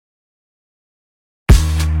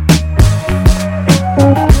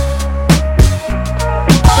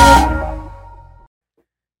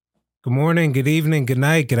Good morning, good evening, good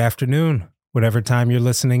night, good afternoon, whatever time you're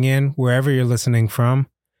listening in, wherever you're listening from.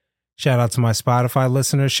 Shout out to my Spotify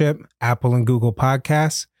listenership, Apple and Google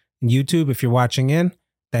Podcasts, and YouTube if you're watching in.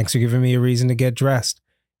 Thanks for giving me a reason to get dressed.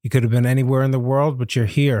 You could have been anywhere in the world, but you're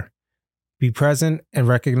here. Be present and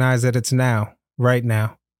recognize that it's now, right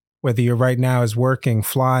now. Whether your right now is working,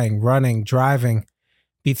 flying, running, driving,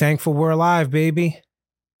 be thankful we're alive, baby.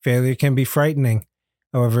 Failure can be frightening.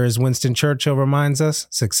 However, as Winston Churchill reminds us,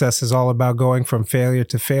 success is all about going from failure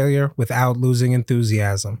to failure without losing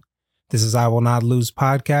enthusiasm. This is I Will Not Lose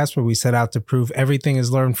podcast, where we set out to prove everything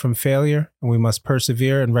is learned from failure, and we must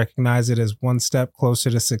persevere and recognize it as one step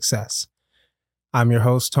closer to success. I'm your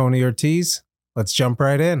host, Tony Ortiz. Let's jump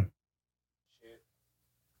right in.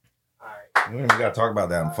 We don't even got to talk about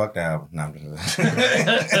that. Fuck that album. No, I'm just...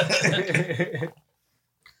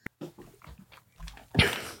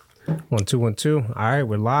 1, 2, 1, 2. All right,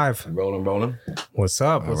 we're live. Rolling. What's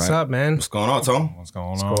up? What's up, man? What's going on, Tom? What's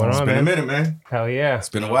going What's on? going It's on, been man? a minute, man. Hell yeah. It's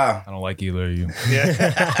been a while. I don't like either of you.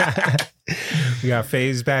 Yeah. We got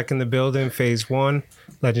Phaze back in the building. Phaze 1,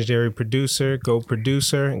 legendary producer, GOAT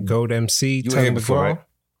producer, and GOAT MC. You were here before, right?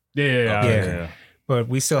 Yeah. But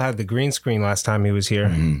we still had the green screen last time he was here.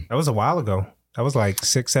 Mhm. That was a while ago. That was like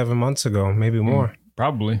 6-7 months ago, maybe more.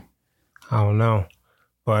 Probably. I don't know.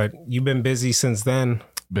 But you've been busy since then.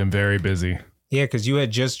 Been very busy. Yeah, because you had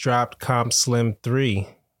just dropped Comp Slim 3.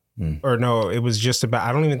 Or no, it was just about,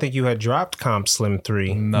 I don't even think you had dropped Comp Slim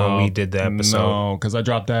 3 when we did the episode. No, because I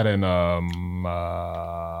dropped that in,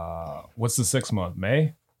 what's the 6th month?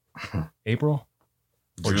 May? April?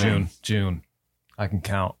 Or June. I can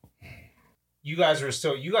count. You guys were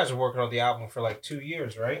working on the album for like 2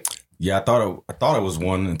 years, right? Yeah, I thought it was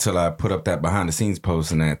one until I put up that behind the scenes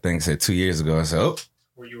post and that thing said 2 years ago. I said, oh.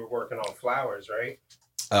 Where you were working on Flowers, right?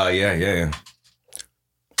 Yeah.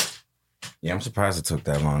 Yeah, I'm surprised it took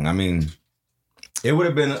that long. I mean, it would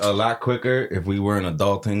have been a lot quicker if we weren't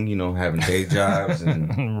adulting, having day jobs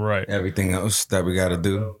and Right. everything else that we got to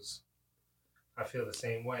do. I feel the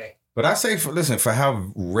same way. But I say, for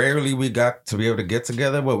how rarely we got to be able to get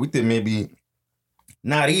together, we did maybe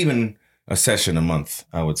not even a session a month,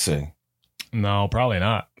 I would say. No, probably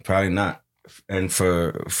not. Probably not. And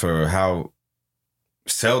for how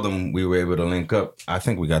seldom we were able to link up, I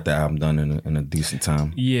think we got the album done in a decent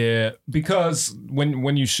time. Yeah, because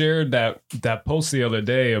when you shared that post the other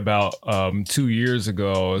day about 2 years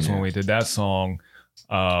ago is when we did that song,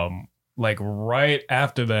 like right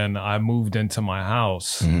after then I moved into my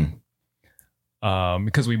house.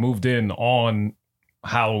 Because we moved in on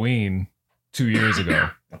Halloween 2 years ago.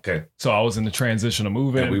 Okay. So I was in the transition of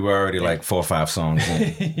moving. And we were already like 4 or 5 songs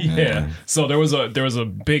in. Yeah. So there was a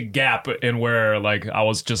big gap in where like I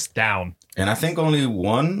was just down. And I think only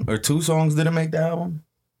 1 or 2 songs didn't make the album.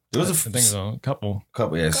 There was I think so, a couple.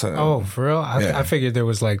 Yeah. So, Oh, for real? I figured there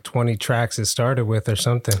was like 20 tracks it started with or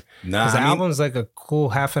something. Nah, Because the album's like a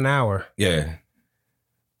cool half an hour. Yeah.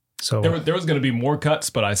 So There was going to be more cuts,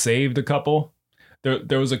 but I saved a couple.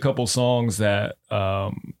 There was a couple songs that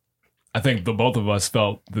I think the both of us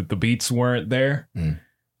felt that the beats weren't there.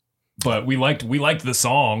 But we liked the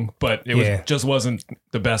song, but it just wasn't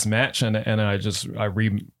the best match, and I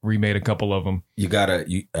remade a couple of them. I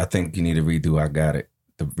think you need to redo I Got It,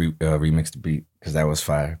 the remix the beat, because that was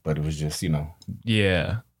fire, but it was just,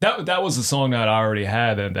 Yeah. That was a song that I already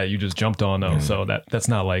had and that you just jumped on though. So that's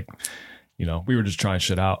not like, we were just trying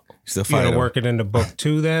shit out. Still you fire. gonna work it into book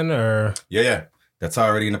 2 then, or? Yeah. That's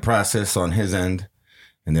already in the process on his end.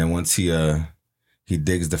 And then once he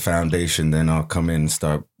digs the foundation, then I'll come in and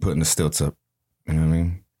start putting the stilts up. You know what I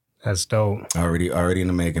mean? That's dope. Already in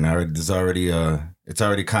the making. It's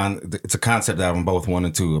a concept album. Both 1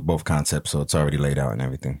 and 2 are both concepts, so it's already laid out and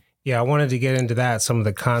everything. Yeah, I wanted to get into that. Some of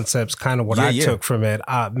the concepts, kind of what I took from it.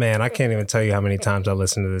 Man, I can't even tell you how many times I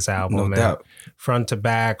listened to this album. No man. doubt. Front to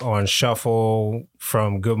back, on shuffle,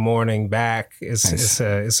 from Good Morning back. It's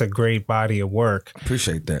a great body of work.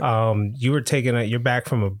 Appreciate that. You were you're back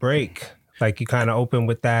from a break. Like you kind of opened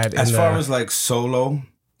with that. As far as like solo,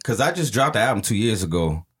 because I just dropped the album 2 years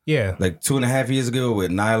ago. Yeah. Like 2.5 years ago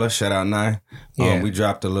with Nyla, shout out Nye. We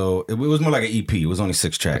dropped a little, it was more like an EP. It was only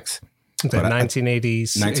 6 tracks.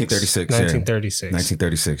 1936.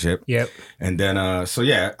 1936, yep. And then, I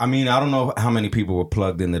don't know how many people were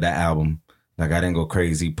plugged into that album. Like, I didn't go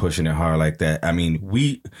crazy pushing it hard like that. I mean,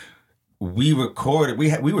 we recorded,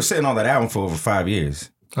 we were sitting on that album for over 5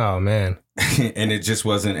 years. Oh, man. And it just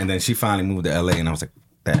wasn't, and then she finally moved to LA and I was like,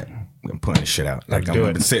 I'm putting this shit out. Like,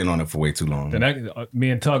 I've been sitting on it for way too long. The next,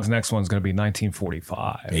 me and Tug's next one's going to be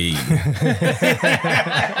 1945. Hey.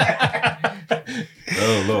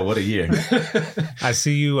 Oh Lord, what a year! I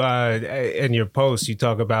see you in your post. You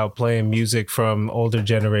talk about playing music from older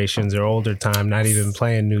generations or older time, not even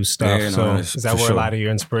playing new stuff. Yeah, no, so that's is that for where sure. a lot of your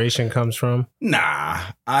inspiration comes from? Nah,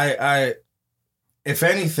 I if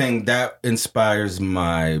anything, that inspires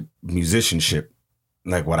my musicianship,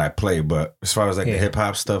 like what I play. But as far as like the hip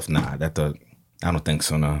hop stuff, nah, I don't think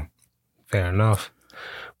so. No. Fair enough.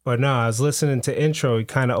 But no, I was listening to intro. It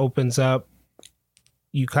kind of opens up.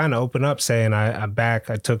 You kind of open up saying, I'm back.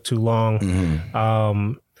 I took too long.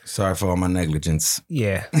 Mm-hmm. Sorry for all my negligence.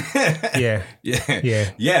 Yeah. Yeah.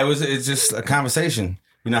 It's just a conversation.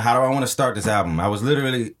 You know, how do I want to start this album? I was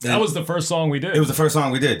literally... That was the first song we did. It was the first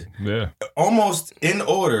song we did. Yeah. Almost in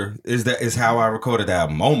order is how I recorded the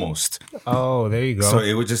album. Almost. Oh, there you go. So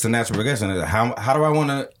it was just a natural progression. How do I want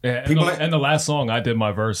to... Yeah, and the last song, I did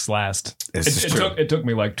my verse last. It took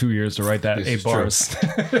me like 2 years to write that 8 bars.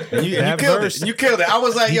 And you killed it. You killed it. I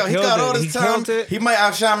was like, yo, he got all this time. He might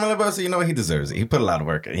outshine me a little bit, so you know what? He deserves it. He put a lot of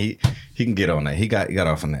work in. He can get on that. He got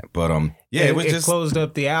off on that. But it was just... closed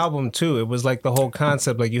up the album too. It was like the whole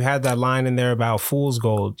concept. Like you had that line in there about fool's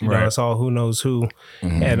gold. You know, it's all who knows who.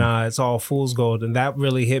 Mm-hmm. And it's all fool's gold. And that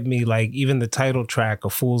really hit me, like even the title track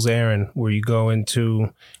of Fool's Errand, where you go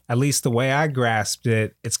into, at least the way I grasped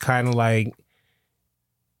it, it's kind of like,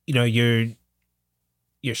 you know, you're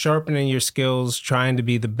sharpening your skills, trying to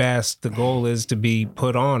be the best. The goal is to be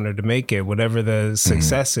put on or to make it, whatever the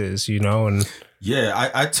success is, you know. And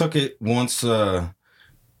yeah, I took it once the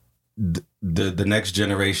next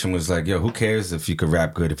generation was like, yo, who cares if you could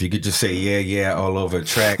rap good? If you could just say yeah all over a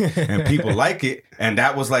track and people like it. And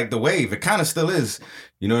that was like the wave. It kind of still is.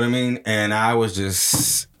 You know what I mean? And I was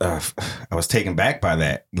just, I was taken back by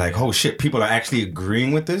that. Like, oh shit, people are actually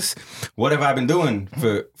agreeing with this? What have I been doing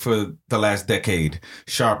for the last decade?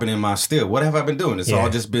 Sharpening my steel. What have I been doing? It's all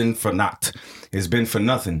just been for naught. It's been for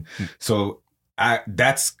nothing. So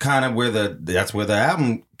that's kind of where the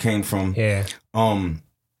album came from. Yeah.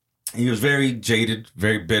 He was very jaded,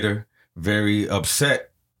 very bitter, very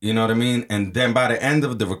upset. You know what I mean? And then by the end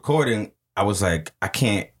of the recording, I was like, I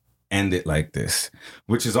can't end it like this.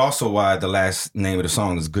 Which is also why the last name of the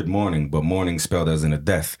song is Good Morning, but morning spelled as in a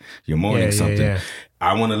death. You're mourning something. Yeah.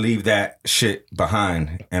 I want to leave that shit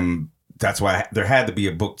behind. And that's why there had to be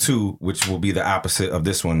a book 2, which will be the opposite of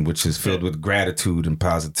this one, which is filled with gratitude and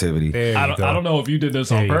positivity. I don't know if you did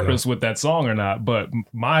this on purpose with that song or not, but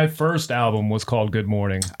my first album was called Good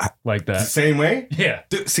Morning, like that. The same way? Yeah.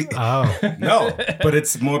 Dude, see, no, but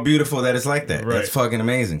it's more beautiful that it's like that. Right. It's fucking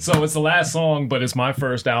amazing. So it's the last song, but it's my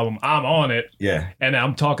first album. I'm on it. Yeah. And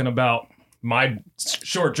I'm talking about my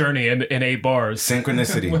short journey in 8 bars.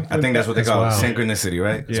 Synchronicity. I think that's what they call it. Synchronicity,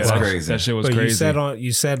 right? Yeah, it's crazy. That shit was crazy.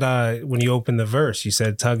 You said when you opened the verse, you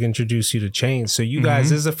said Tug introduced you to Chains. So you guys,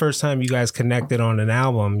 this is the first time you guys connected on an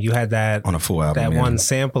album. You had that on a full album. That one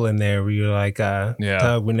sample in there where you're like,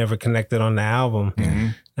 Tug, we never connected on the album. Mm-hmm.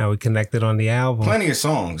 Now we connected on the album. Plenty of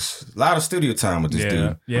songs. A lot of studio time with this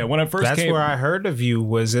dude. Yeah, when I first That's where I heard of you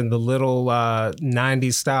was in the little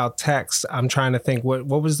 90s style text. I'm trying to think, what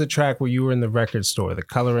was the track where you were in the record store? The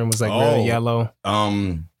coloring was like really yellow.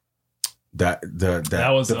 That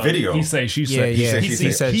was the video. He say, she said. Yeah. He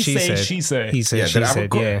said, she said. He said, she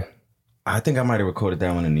said, yeah. I think I might have recorded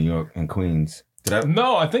that one in New York and Queens. Did I?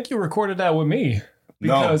 No, I think you recorded that with me.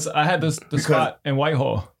 Because I had the spot in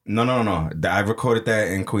Whitehall. No. I recorded that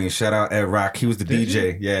in Queens. Shout out Ed Rock. He was the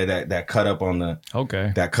DJ. Yeah, that cut up on the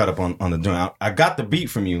that cut up on the joint. I got the beat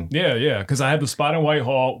from you. Yeah. Because I had the spot in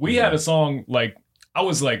Whitehall. We had a song like I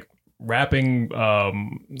was like rapping. Not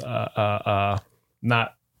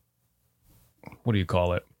what do you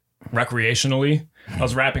call it? Recreationally. I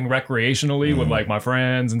was rapping recreationally with like my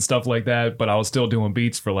friends and stuff like that, but I was still doing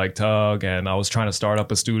beats for like Tug, and I was trying to start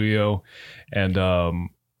up a studio, and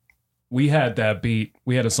we had that beat.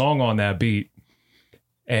 We had a song on that beat,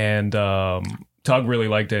 and Tug really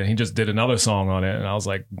liked it. He just did another song on it, and I was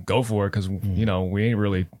like, go for it, because you know we ain't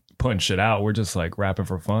really putting shit out. We're just like rapping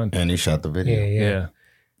for fun. And he shot the video.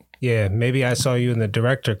 Yeah, maybe I saw you in the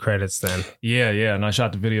director credits then. Yeah, and I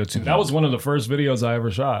shot the video too. That was one of the first videos I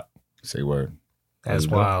ever shot. Say word. That's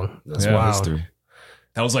wild. That's wild. History.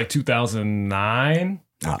 That was like 2009.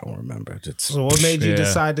 I don't remember. So what made you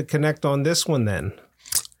decide to connect on this one then?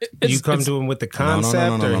 You come to him with the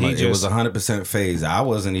concept? No. It was 100% Phaze. I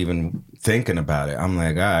wasn't even thinking about it. I'm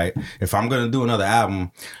like, all right, if I'm going to do another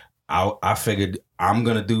album, I figured I'm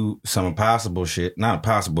going to do some impossible shit. Not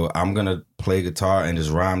impossible. I'm going to play guitar and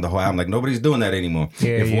just rhyme the whole album. Like, nobody's doing that anymore.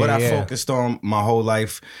 I focused on my whole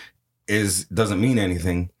life doesn't mean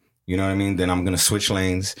anything, you know what I mean? Then I'm going to switch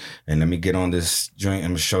lanes and let me get on this joint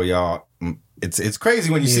and show y'all it's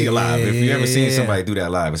crazy when you see it live. If you ever seen somebody do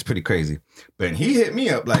that live, it's pretty crazy. But he hit me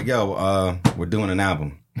up like, yo, we're doing an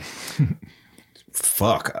album.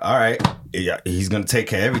 Fuck. All right. Yeah, he's gonna take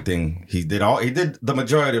care of everything. He did the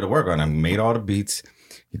majority of the work on it. He made all the beats.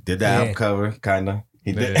 He did the album cover, kinda.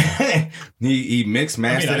 He did. he mixed,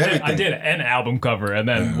 mastered everything. I did an album cover, and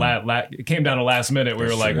then it came down to last minute. We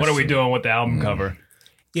were like, "What are we doing with the album cover?"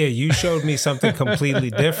 Yeah, you showed me something completely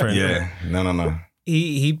different. Yeah, no.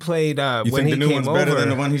 He played you when think he the new came one's better over, than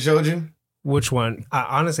the one he showed you? Which one?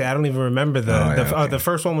 Honestly, I don't even remember the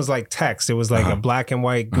first one was like text. It was like a black and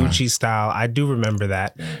white Gucci style. I do remember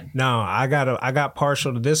that. No, I got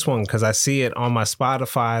partial to this one because I see it on my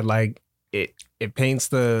Spotify. Like it paints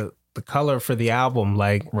the color for the album.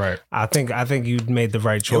 Like right. I think you made the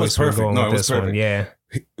right choice for going with this one. Yeah.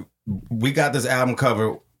 We got this album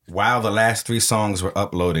cover while the last 3 songs were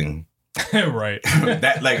uploading. Right.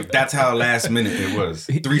 That's how last minute it was.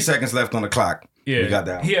 3 seconds left on the clock. Yeah, we got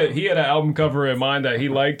that. He had an album cover in mind that he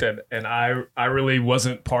liked, and I really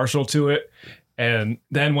wasn't partial to it. And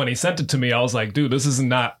then when he sent it to me, I was like, dude, this is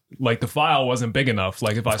not like the file wasn't big enough.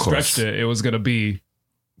 Like if I stretched it, it was gonna be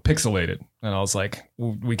pixelated. And I was like,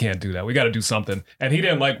 we can't do that. We got to do something. And he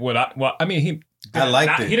didn't like I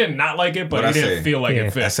liked it. He did not like it, but he didn't feel like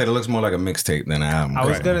it fit. I said it looks more like a mixtape than an album. I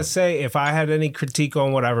was going to say, if I had any critique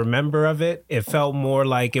on what I remember of it, it felt more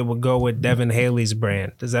like it would go with Devin Haley's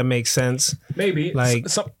brand. Does that make sense? Maybe. Like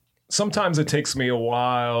sometimes it takes me a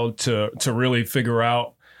while to really figure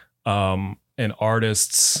out an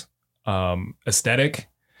artist's aesthetic.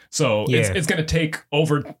 So it's going to take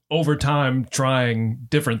over time trying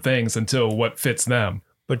different things until what fits them.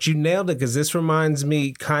 But you nailed it, because this reminds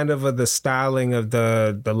me kind of the styling of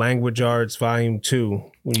the Language Arts Volume 2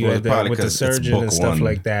 when you had with the surgeon and stuff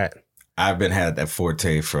like that. I've had that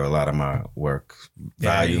forte for a lot of my work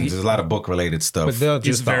volumes. There's a lot of book related stuff. But they'll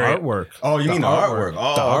just the artwork. Oh, you mean the artwork?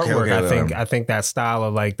 Oh, the artwork. Okay. I think that style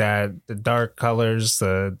of like that, the dark colors,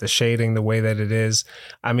 the shading, the way that it is.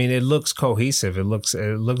 I mean, it looks cohesive. It looks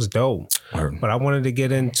dope. But I wanted to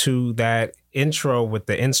get into that intro with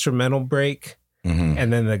the instrumental break. Mm-hmm.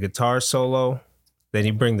 And then the guitar solo. Then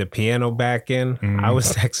you bring the piano back in. Mm-hmm. I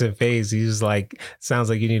was texting Phaze. He was like, sounds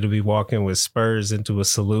like you need to be walking with spurs into a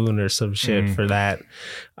saloon or some shit for that.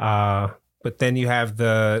 But then you have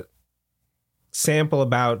the sample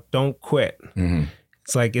about don't quit. Mm-hmm.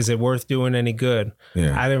 It's like, is it worth doing any good?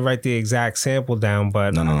 Yeah. I didn't write the exact sample down,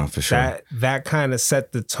 but no, for sure. That kind of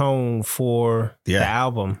set the tone for the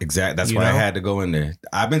album. Exactly. That's why I had to go in there.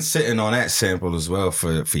 I've been sitting on that sample as well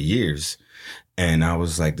for years. And I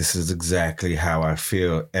was like, this is exactly how I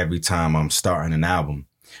feel every time I'm starting an album.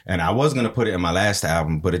 And I was going to put it in my last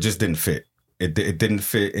album, but it just didn't fit. It didn't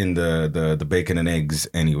fit in the bacon and eggs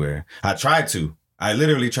anywhere. I tried to. I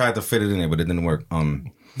literally tried to fit it in there, but it didn't work.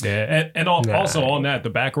 Also on that,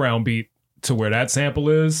 the background beat to where that sample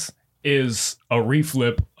is a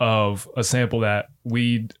reflip of a sample that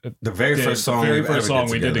the very first song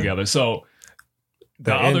we did together. So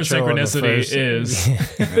the other synchronicity is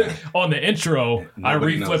on the intro, I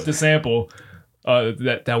reflipped the sample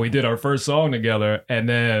that we did our first song together, and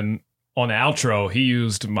then on the outro, he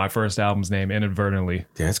used my first album's name inadvertently.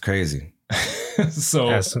 Yeah, that's crazy. So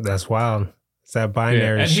that's wild. It's that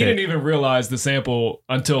binary and shit. He didn't even realize the sample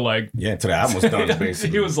until until the album was done,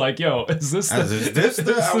 basically. He was like, yo, is this the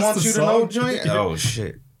I want you to know joint? Oh,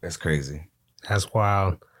 shit. That's crazy. That's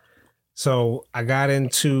wild. So I got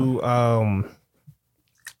into...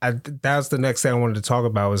 that was the next thing I wanted to talk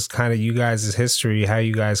about, was kind of you guys' history, how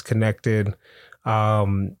you guys connected,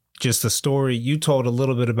 just the story. You told a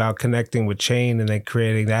little bit about connecting with Chain and then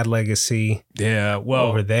creating that legacy. Yeah, well,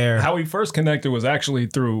 over there. How we first connected was actually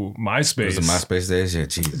through MySpace. It was the MySpace days, yeah,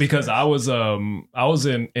 Jesus. Because I was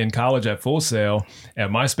in college at Full Sail,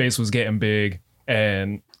 and MySpace was getting big,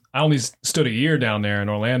 and I only stood a year down there in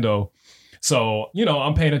Orlando. So,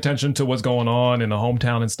 I'm paying attention to what's going on in the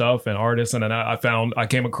hometown and stuff and artists. And then I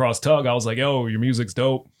came across Tug. I was like, yo, your music's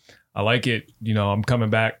dope. I like it. I'm coming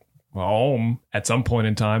back home at some point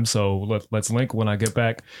in time. So let's link when I get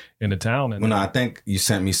back into town. And I think you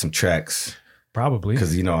sent me some tracks. Probably.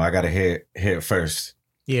 Because, I got to hear it first.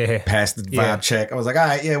 Yeah. Pass the vibe check. I was like, all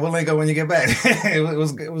right, yeah, we'll link up when you get back.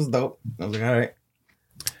 it was dope. I was like, all right.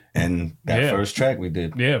 And that first track we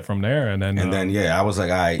did. Yeah, from there. And then I was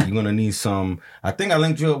like, all right, you're gonna need some. I think I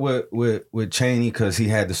linked you up with Cheney because he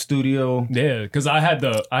had the studio. Yeah, because I had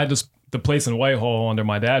the place in Whitehall under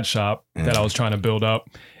my dad's shop that I was trying to build up.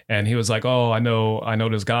 And he was like, oh, I know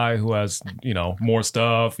this guy who has, more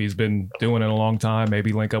stuff. He's been doing it a long time.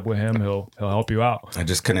 Maybe link up with him. He'll help you out. I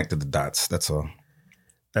just connected the dots. That's all.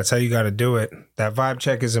 That's how you got to do it. That vibe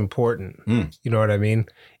check is important. You know what I mean?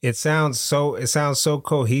 It sounds so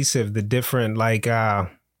cohesive. The different, like,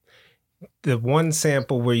 the one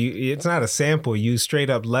sample where it's not a sample, you straight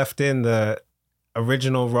up left in the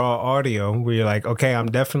original raw audio where you're like, okay, I'm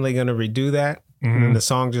definitely going to redo that. And then the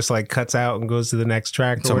song just like cuts out and goes to the next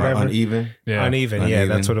track or whatever. Uneven? Yeah. Uneven. Yeah,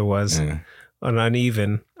 that's what it was. Yeah.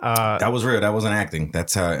 Uneven. That was real. That wasn't acting.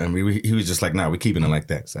 That's how. And he was just like, "Nah, we're keeping it like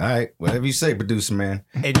that." So, all right, whatever you say, producer man.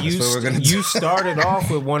 And you started off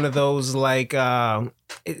with one of those like,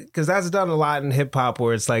 because that's done a lot in hip hop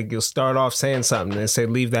where it's like you'll start off saying something and say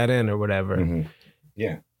leave that in or whatever.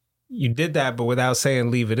 Yeah, you did that, but without saying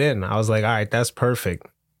leave it in. I was like, all right, that's perfect.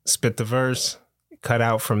 Spit the verse, cut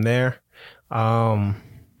out from there. I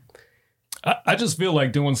just feel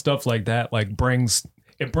like doing stuff like that like brings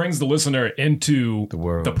the listener into the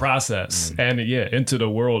world, the process, and into the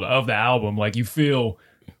world of the album. Like you feel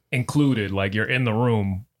included, like you're in the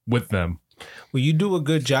room with them. Well, you do a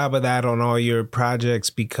good job of that on all your projects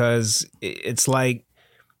because it's like,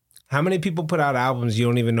 how many people put out albums you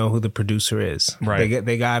don't even know who the producer is? Right.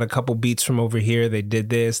 They got a couple beats from over here. They did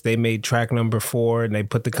this. They made track number 4 and they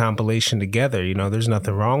put the compilation together. You know, there's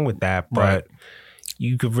nothing wrong with that, but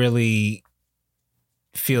you could really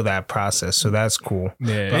feel that process. So that's cool.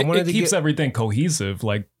 Yeah, it keeps everything cohesive.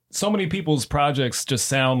 Like so many people's projects just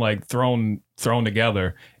sound like thrown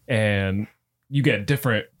together, and you get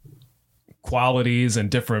different qualities and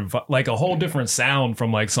different, like a whole different sound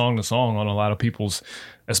from like song to song on a lot of people's,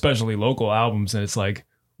 especially local albums. And it's like,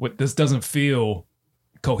 this doesn't feel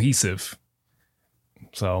cohesive.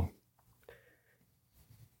 So,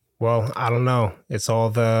 well, I don't know. It's all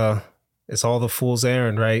the fool's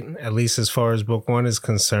errand, right? At least as far as book 1 is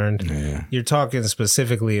concerned. Yeah. You're talking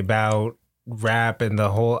specifically about rap and the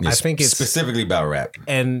whole. I think it's specifically about rap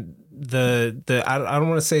and the I don't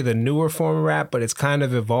want to say the newer form of rap, but it's kind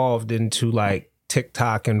of evolved into like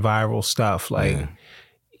TikTok and viral stuff. Like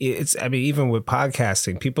it's, I mean, even with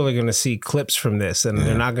podcasting, people are going to see clips from this and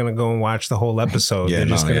they're not going to go and watch the whole episode. They're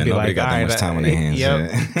just going to be like, got that much time on their hands.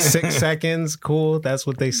 Yep, 6 seconds. Cool. That's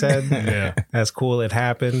what they said. Yeah. That's cool. It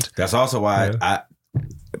happened. That's also why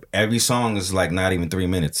every song is like not even 3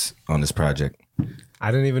 minutes on this project. I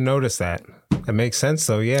didn't even notice that. That makes sense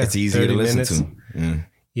though. Yeah. It's easier to listen to.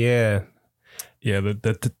 Yeah.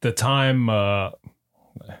 The time, I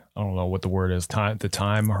don't know what the word is. The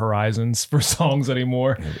time horizons for songs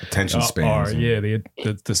anymore. Attention spans.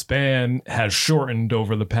 The span has shortened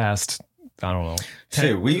over the past, I don't know.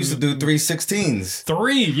 Shit, we used to do 3/16s.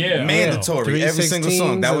 3, yeah. Mandatory. Every single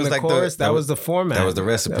song. That was like chorus, that was the format. That was the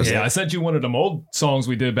recipe. Yeah, I sent you one of them old songs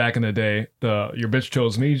we did back in the day. Your Bitch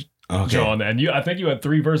Chose Me. Okay. John, and I think you had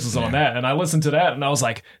 3 verses on that, and I listened to that, and I was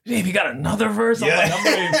like, "Dave, you got another verse?" I'm like, I'm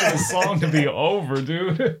ready for the song to be over,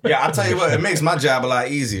 dude. Yeah, I'll tell you what, it makes my job a lot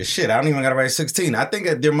easier. Shit, I don't even gotta write 16. I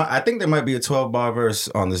think there might be a 12-bar verse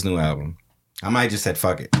on this new album. I might just said,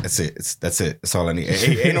 "Fuck it, that's it. That's it. That's all I need."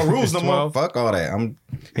 Ain't no rules no more. Fuck all that.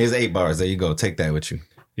 Here's 8 bars. There you go. Take that with you.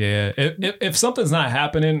 Yeah, if something's not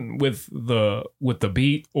happening with the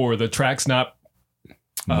beat or the track's not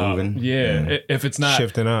moving, if it's not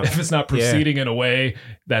shifting up, if it's not proceeding in a way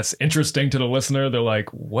that's interesting to the listener, they're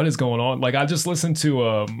like, what is going on? Like I just listened to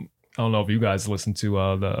I don't know if you guys listened to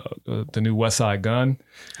the new West Side Gun.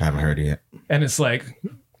 I haven't heard it yet, and it's like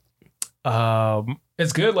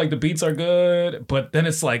it's good, like the beats are good, but then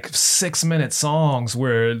it's like 6-minute songs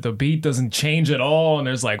where the beat doesn't change at all, and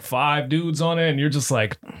there's like 5 dudes on it, and you're just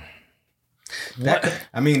like,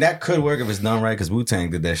 that could work if it's done right, because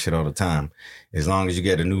Wu-Tang did that shit all the time. As long as you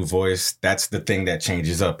get a new voice, that's the thing that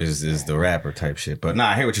changes up is the rapper type shit. But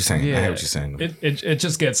I hear what you're saying. Yeah, I hear what you're saying. It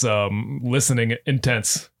just gets listening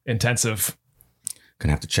intensive.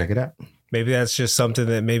 Gonna have to check it out. Maybe that's just something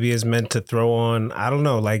that maybe is meant to throw on. I don't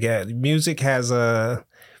know. Like music has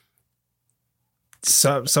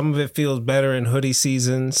some of it feels better in hoodie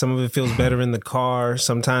season. Some of it feels better in the car.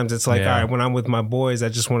 Sometimes it's like, all right, when I'm with my boys, I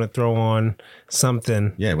just want to throw on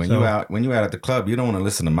something. Yeah, when you out at the club, you don't want to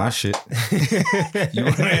listen to my shit. You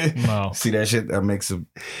want to see that shit that makes a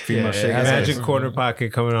female shake. Imagine Corner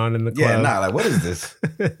Pocket coming on in the club. Yeah, like what is this?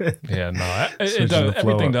 It does.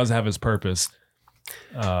 Everything does have its purpose.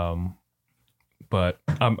 But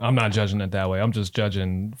I'm not judging it that way. I'm just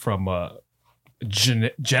judging from a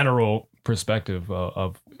general perspective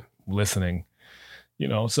of listening,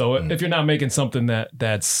 so if you're not making something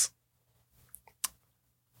that's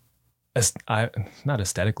not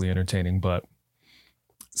aesthetically entertaining, but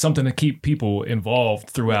something to keep people involved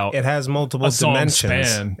throughout, it has multiple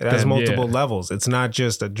dimensions. It has multiple levels. It's not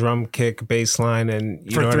just a drum kick bass line and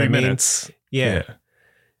you know what I mean? 3 minutes. Yeah.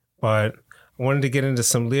 But I wanted to get into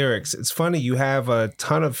some lyrics. It's funny, you have a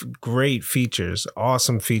ton of great features,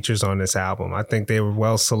 awesome features on this album. I think they were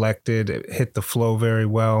well selected. It hit the flow very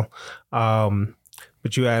well.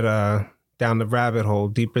 But you had Down the Rabbit Hole,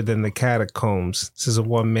 Deeper Than the Catacombs. This is a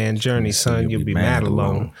one-man journey, son. You'll be mad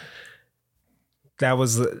alone. That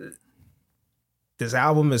was... This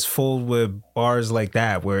album is full with bars like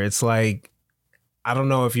that, where it's like, I don't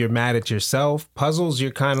know if you're mad at yourself. Puzzles,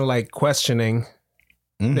 you're kind of like questioning.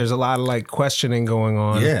 There's a lot of like questioning going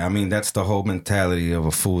on. Yeah, I mean, that's the whole mentality of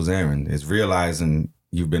a fool's errand, is realizing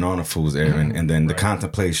you've been on a fool's errand and then the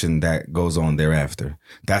contemplation that goes on thereafter.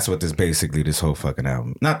 That's what this whole fucking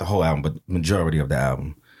album. Not the whole album, but majority of the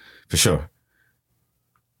album. For sure.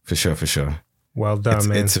 For sure. Well done,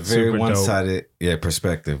 man. It's a very one-sided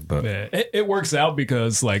perspective, but it works out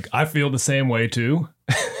because like I feel the same way too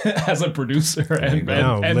as a producer and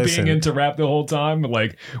being into rap the whole time.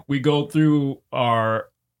 Like we go through our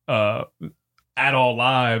at all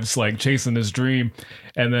lives like chasing this dream,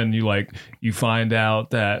 and then you find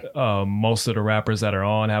out that most of the rappers that are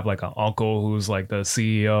on have like an uncle who's like the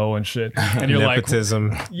CEO and shit, and you're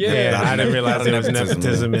nepotism. Like yeah, I didn't realize there was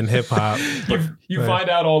nepotism in hip-hop. You find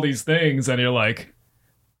out all these things and you're like,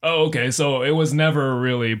 oh, okay, so it was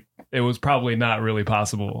probably not really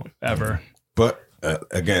possible ever. But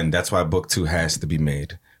again, that's why book 2 has to be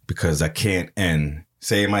made, because I can't end,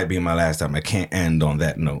 say it might be my last time, I can't end on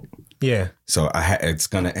that note. Yeah. So it's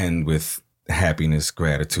going to end with happiness,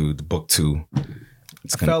 gratitude. Book 2. I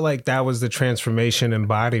felt like that was the transformation in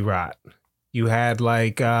Body Rot. You had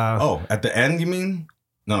like... at the end, you mean?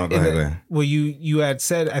 No, go ahead. Well, you had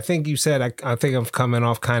said, I think you said, I think I'm coming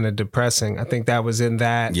off kind of depressing. I think that was in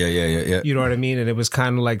that. Yeah. You know what I mean? And it was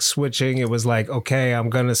kind of like switching. It was like, okay, I'm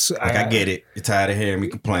going to... I get it. You're tired of hearing me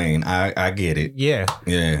complain. I get it. Yeah.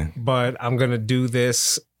 Yeah. But I'm going to do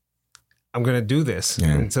this.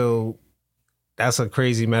 Until... That's a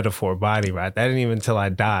crazy metaphor, Body Rot. That ain't even until I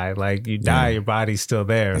die. Like you die, your body's still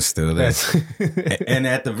there. It's still there. And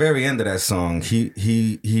at the very end of that song,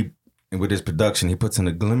 he with his production, he puts in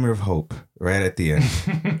a glimmer of hope right at the end.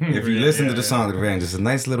 If you listen to the song at the very end, there's a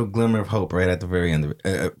nice little glimmer of hope right at the very end of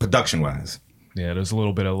it, production wise. Yeah, there's a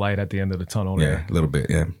little bit of light at the end of the tunnel there. Yeah, a little bit,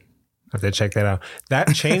 yeah. I have to check that out.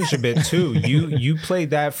 That changed a bit too. You played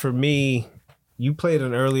that for me. You played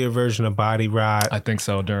an earlier version of Body Rot. I think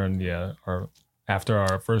so, after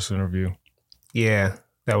our first interview. Yeah,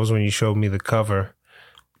 that was when you showed me the cover.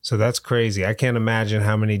 So that's crazy. I can't imagine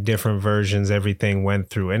how many different versions everything went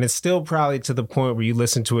through. And it's still probably to the point where you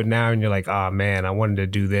listen to it now and you're like, oh man, I wanted to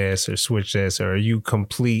do this or switch this. Or are you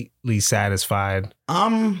completely satisfied?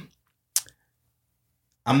 I'm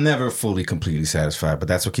never fully completely satisfied, but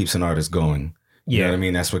that's what keeps an artist going. You know what I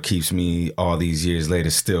mean? That's what keeps me all these years later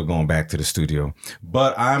still going back to the studio.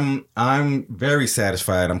 But I'm very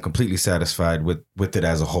satisfied. I'm completely satisfied with it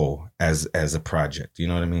as a whole, as a project. You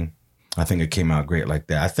know what I mean? I think it came out great like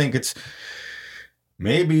that. I think it's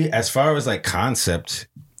maybe, as far as like concept,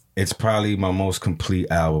 it's probably my most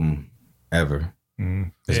complete album ever.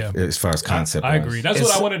 As far as concept, I agree. That's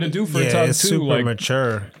what I wanted to do for a time too. Super like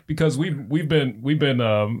mature, because we've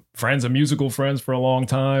been friends and musical friends for a long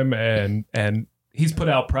time, and he's put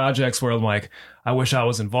out projects where I'm like, I wish I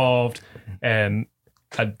was involved, and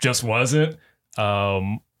I just wasn't.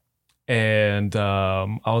 I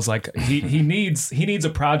was like, he needs a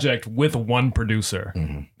project with one producer.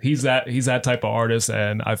 Mm-hmm. He's that type of artist,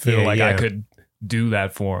 and I feel I could do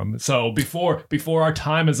that for him. So before our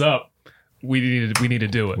time is up, we need to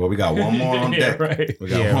do it. Well, we got one more on deck. Right. We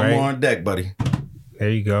got one more on deck, buddy. There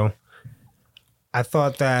you go. I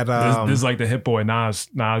thought that this is like the Hit Boy Nas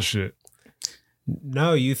shit.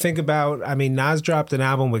 No, you think about, I mean, Nas dropped an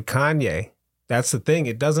album with Kanye. That's the thing.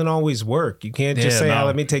 It doesn't always work. You can't just say,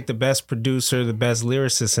 let me take the best producer, the best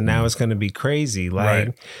lyricist, and now it's going to be crazy.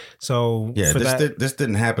 Like, so this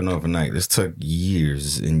didn't happen overnight. This took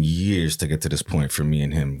years and years to get to this point for me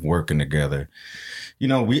and him working together. You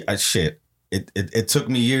know, it took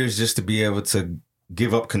me years just to be able to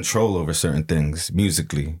give up control over certain things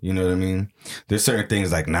musically. You know what I mean? There's certain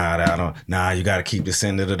things like, you got to keep this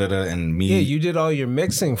in, and me. Yeah, you did all your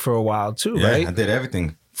mixing for a while too, right? I did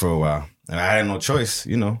everything for a while. And I had no choice,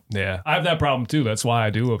 you know. Yeah, I have that problem too. That's why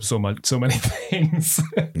I do so many things.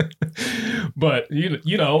 But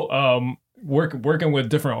working with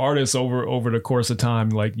different artists over the course of time,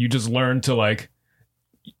 like you just learn to like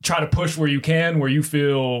try to push where you can, where you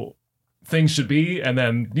feel things should be, and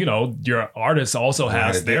then your artist also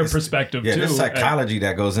has their perspective too. There's psychology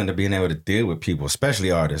that goes into being able to deal with people,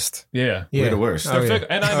 especially artists. We're the worst.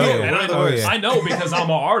 And I know because I'm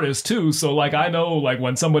an artist too. So like I know like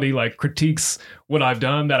when somebody like critiques what I've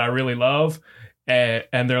done that I really love,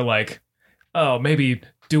 and they're like, oh, maybe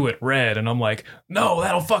do it red. And I'm like, no,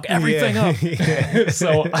 that'll fuck everything up.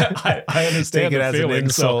 So I understand the feeling.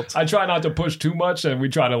 So I try not to push too much, and we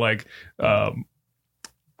try to like come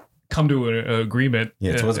to an agreement.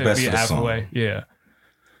 Yeah, it's what's best for the halfway. song. Yeah.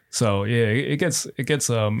 So yeah, it gets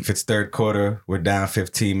if it's third quarter, we're down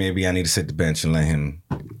 15, maybe I need to sit the bench and let him.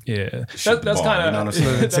 Yeah. That's kind of, you know what I'm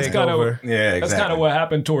saying? That's kind of, yeah, exactly. That's kind of what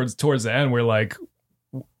happened towards the end. We're like,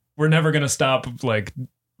 we're never going to stop like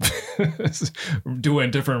doing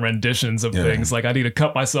different renditions of things. Like I need to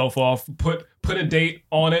cut myself off, put a date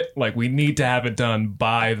on it. Like we need to have it done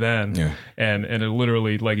by then. Yeah. And it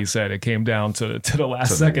literally, like you said, it came down to the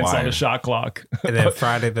last seconds on the shot clock. And then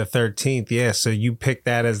Friday the 13th. Yeah. So you picked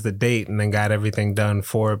that as the date and then got everything done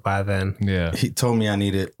for it by then. Yeah. He told me I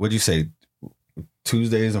needed, what'd you say?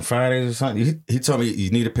 Tuesdays and Fridays or something. He told me you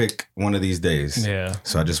need to pick one of these days. Yeah.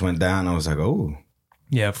 So I just went down. I was like, oh.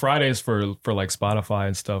 Yeah, Fridays for like Spotify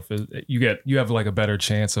and stuff, you have like a better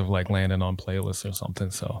chance of like landing on playlists or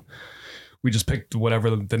something. So we just picked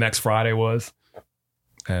whatever the next Friday was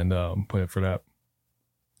and put it for that.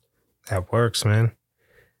 That works, man.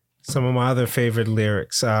 Some of my other favorite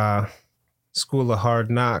lyrics, School of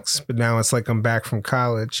Hard Knocks, but now it's like I'm back from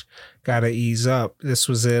college. Gotta ease up. This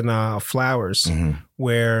was in Flowers,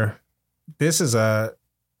 where this is a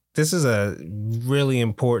really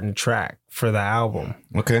important track for the album.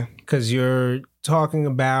 Okay. Because you're talking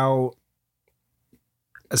about,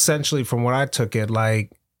 essentially from what I took it,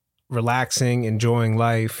 like relaxing, enjoying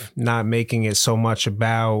life, not making it so much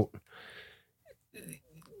about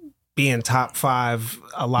being top 5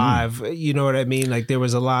 alive. You know what I mean? Like there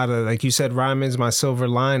was a lot of, like you said, Ryman's my silver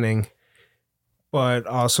lining, but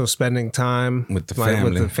also spending time with the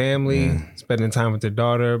family, spending time with their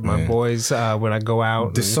daughter, my boys, when I go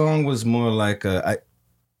out. The song was more like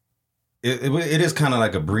it is kind of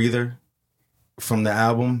like a breather from the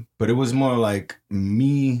album, but it was more like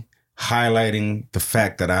me highlighting the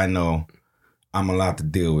fact that I know I'm allowed to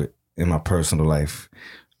deal with in my personal life.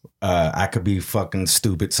 I could be fucking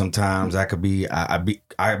stupid sometimes. I could be, I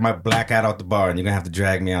might black out the bar and you're gonna have to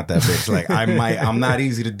drag me out that bitch. Like I'm not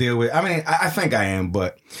easy to deal with. I mean, I think I am,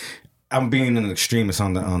 but I'm being an extremist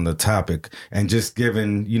on the topic and just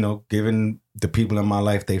giving the people in my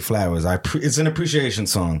life they flowers. It's an appreciation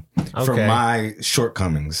song for my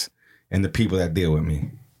shortcomings and the people that deal with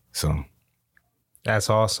me. So that's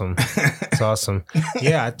awesome. That's awesome.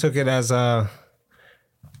 Yeah, I took it as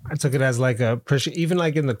like even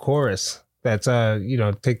like in the chorus, that's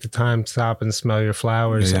take the time, stop and smell your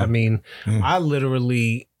flowers. Yeah. I mean, I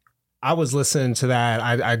was listening to that.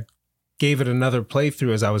 I gave it another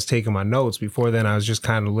playthrough as I was taking my notes. Before then, I was just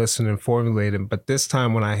kind of listening and formulating. But this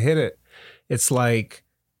time when I hit it, it's like,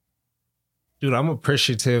 dude, I'm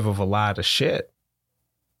appreciative of a lot of shit.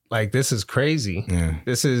 Like, this is crazy. Yeah.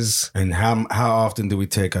 This is... And how often do we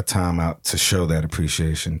take our time out to show that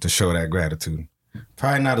appreciation, to show that gratitude?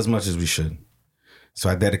 Probably not as much as we should. So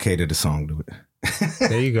I dedicated a song to it.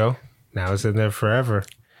 There you go. Now it's in there forever.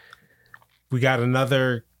 We got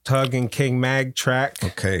another Tug and King Mag track.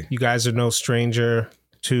 Okay. You guys are no stranger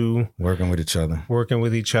to working with each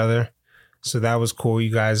other. So that was cool.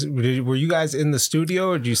 You guys, were you guys in the studio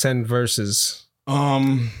or did you send verses?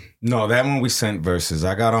 No, that one we sent verses.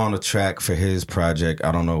 I got on a track for his project.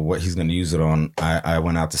 I don't know what he's going to use it on. I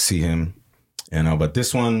went out to see him, but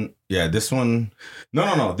this one,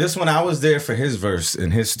 no. This one, I was there for his verse in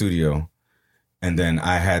his studio. And then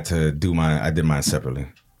I had to I did mine separately.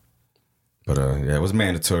 But it was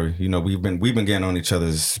mandatory. You know, we've been getting on each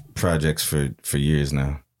other's projects for years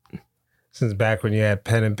now. Since back when you had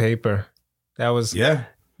pen and paper. That was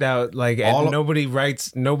That like nobody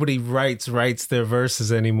writes their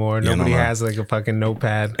verses anymore. Nobody has like a fucking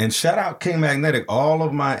notepad. And shout out King Magnetic. All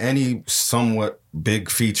of any somewhat big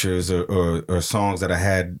features or songs that I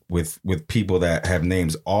had with people that have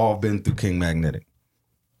names all been through King Magnetic.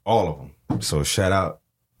 All of them. So shout out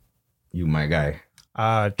you, my guy.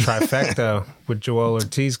 Trifecta with Joel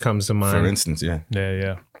Ortiz comes to mind. For instance, yeah.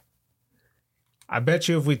 Yeah. I bet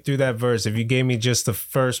you if we threw that verse, if you gave me just the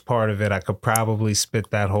first part of it, I could probably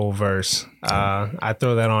spit that whole verse. I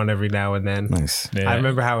throw that on every now and then. Nice. Yeah. I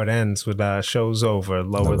remember how it ends with show's over,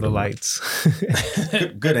 lower the lights.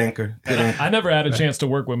 Good anchor. I never had a chance to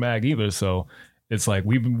work with Mag either, so it's like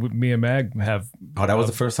me and Mag have... Oh, that was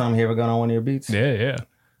the first time he ever got on one of your beats? Yeah.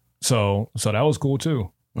 So that was cool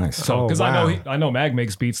too. Nice. So because I know Mag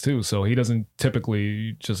makes beats too, so he doesn't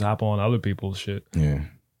typically just hop on other people's shit. Yeah.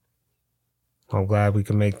 I'm glad we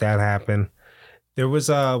can make that happen. There was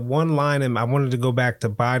one line, and I wanted to go back to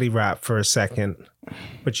Body Rap for a second,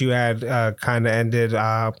 but you had kind of ended,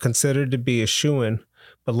 considered to be a shoo-in,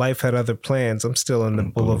 but life had other plans. I'm still in the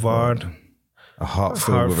boulevard. A heart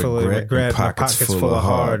filled with regret and pockets full of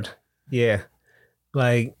hard. Yeah.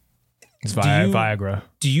 Like, it's Viagra.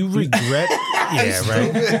 Do you regret? Yeah,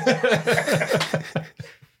 right.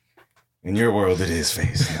 In your world, it is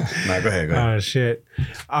Phaze. No, go ahead. Oh, shit.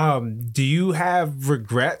 Do you have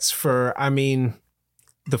regrets for, I mean,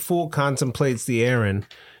 the fool contemplates the errand.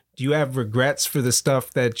 Do you have regrets for the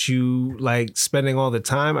stuff that you like spending all the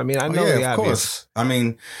time? I mean, I know the obvious. Of course. I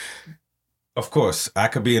mean, of course, I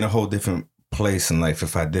could be in a whole different place in life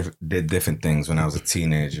if I did different things when I was a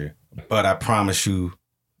teenager. But I promise you,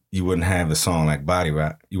 you wouldn't have a song like Body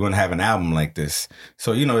Rock. You wouldn't have an album like this.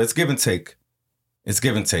 So, you know, it's give and take. It's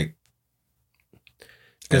give and take.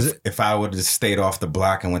 If I would have stayed off the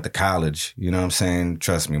block and went to college, you know what I'm saying?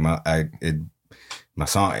 Trust me, my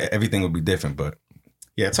song, everything would be different. But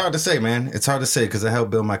yeah, it's hard to say, man. It's hard to say because it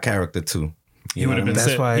helped build my character too. He would have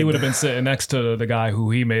been sitting next to the guy who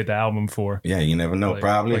he made the album for. Yeah, you never know.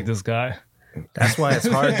 Probably like this guy. That's why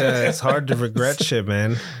it's hard to regret shit,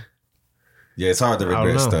 man. Yeah, it's hard to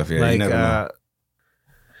regret stuff. Yeah, like, you never know.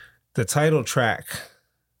 The title track,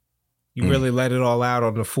 you really let it all out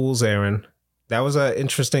on the Fool's Errand. That was an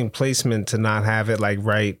interesting placement to not have it like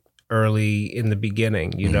right early in the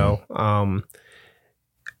beginning, you know? I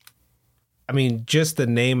mean, just the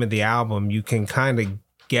name of the album, you can kind of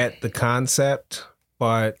get the concept,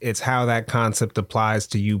 but it's how that concept applies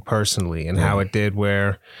to you personally and how it did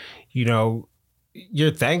where, you know,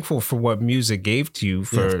 you're thankful for what music gave to you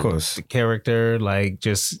for the character, like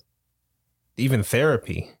just even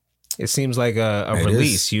therapy. It seems like a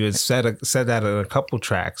release. You had said that in a couple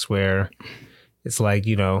tracks where it's like,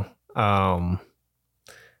 you know,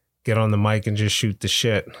 get on the mic and just shoot the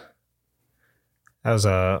shit. That was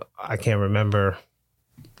I can't remember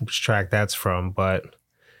which track that's from, but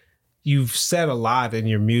you've said a lot in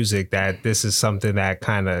your music that this is something that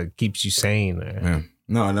kind of keeps you sane. Yeah.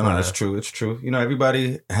 No, that's true. It's true. You know,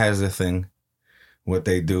 everybody has a thing, what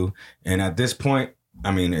they do. And at this point,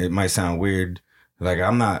 I mean, it might sound weird. Like,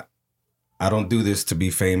 I don't do this to be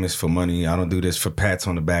famous for money. I don't do this for pats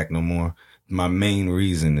on the back no more. My main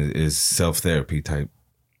reason is self-therapy type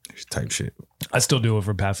shit. I still do it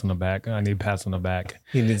for pats on the back. I need pats on the back.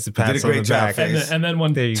 He needs the pats on the back. And then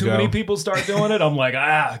when too many people start doing it, I'm like,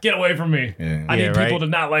 get away from me. Yeah. I need people to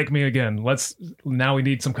not like me again. Now we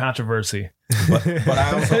need some controversy. But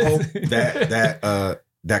I also hope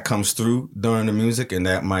that comes through during the music and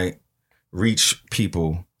that might reach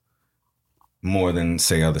people more than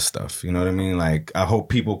say other stuff. You know what I mean? Like, I hope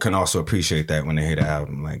people can also appreciate that when they hear the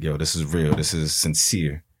album. Like, yo, this is real. This is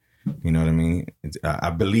sincere. You know what I mean?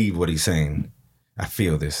 I believe what he's saying. I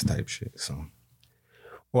feel this type shit. So,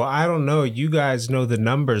 well, I don't know. You guys know the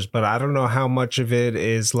numbers, but I don't know how much of it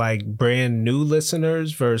is like brand new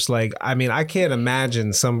listeners versus like, I mean, I can't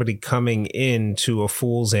imagine somebody coming into a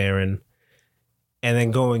Fool's Errand and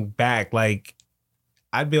then going back. Like,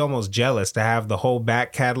 I'd be almost jealous to have the whole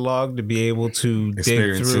back catalog to be able to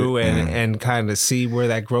dig through and kind of see where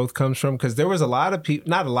that growth comes from. Because there was a lot of people,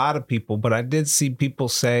 not a lot of people, but I did see people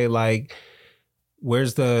say like,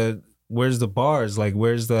 where's the bars? Like,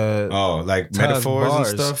 where's the like metaphors bars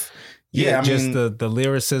and stuff? Yeah, I mean, just the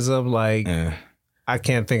lyricism. Like, I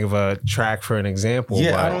can't think of a track for an example.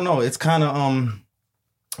 Yeah, I don't know. It's kind of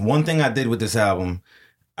one thing I did with this album.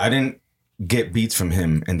 I didn't get beats from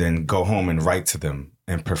him and then go home and write to them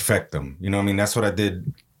and perfect them. You know what I mean? That's what I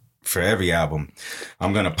did for every album.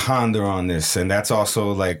 I'm going to ponder on this. And that's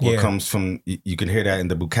also like what comes from, you can hear that in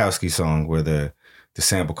the Bukowski song where the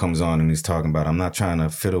sample comes on and he's talking about, I'm not trying to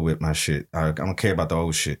fiddle with my shit. I don't care about the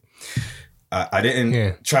old shit. I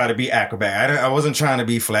didn't try to be acrobat. I wasn't trying to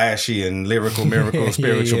be flashy and lyrical, miracle,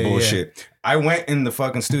 spiritual bullshit. I went in the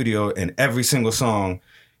fucking studio and every single song,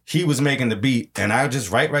 he was making the beat and I would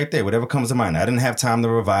just write right there, whatever comes to mind. I didn't have time to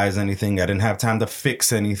revise anything. I didn't have time to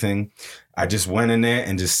fix anything. I just went in there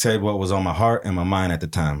and just said what was on my heart and my mind at the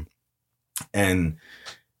time. And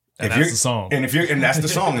that's the song. And that's the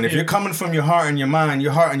song. And if you're coming from your heart and your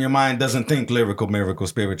mind doesn't think lyrical, miracle,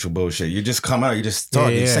 spiritual bullshit. You just come out, you just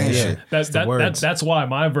start saying shit. That's why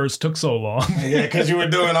my verse took so long. Yeah, because you were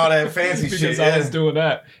doing all that fancy shit. Because I was doing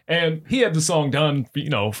that. And he had the song done,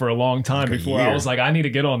 for a long time before I was like, I need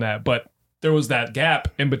to get on that. But there was that gap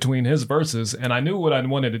in between his verses, and I knew what I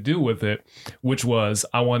wanted to do with it, which was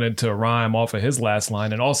I wanted to rhyme off of his last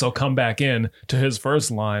line and also come back in to his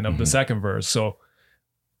first line of the second verse. So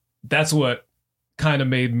that's what kind of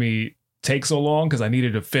made me take so long because I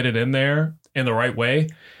needed to fit it in there in the right way.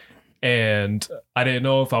 And I didn't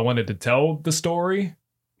know if I wanted to tell the story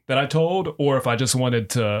that I told or if I just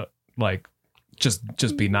wanted to like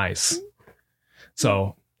just be nice.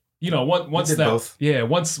 So, once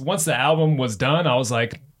the album was done, I was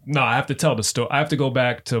like, No, I have to tell the story. I have to go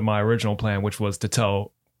back to my original plan, which was to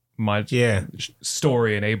tell my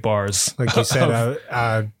story in 8 bars. Like you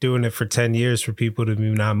said, doing it for 10 years for people to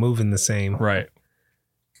be not moving the same. Right.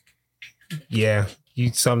 Yeah.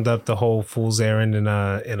 You summed up the whole Fool's Errand in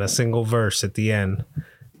a single verse at the end.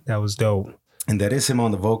 That was dope. And that is him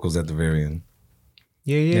on the vocals at the very end.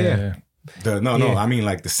 Yeah. I mean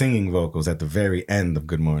like the singing vocals at the very end of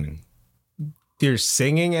Good Morning. You're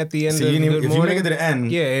singing at the end of Good Morning? If you make it to the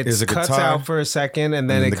end, it cuts out for a second and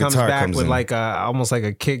then it comes back with like almost like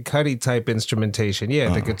a Kid Cudi type instrumentation.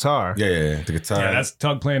 Yeah, the guitar. Yeah, the guitar. Yeah, that's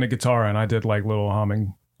Tug playing the guitar and I did like little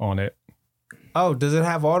humming on it. Oh, does it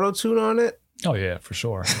have auto-tune on it? Oh, yeah, for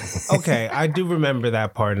sure. Okay, I do remember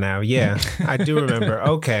that part now. Yeah, I do remember.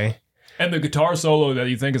 Okay. And the guitar solo that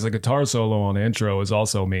you think is a guitar solo on the intro is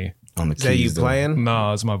also me. On the keys, is that you playing?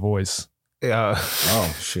 No, it's my voice.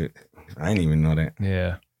 Oh, shit. I didn't even know that.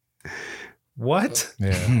 Yeah. What?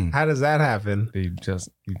 Yeah. How does that happen? You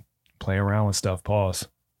play around with stuff. Pause.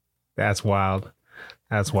 That's wild.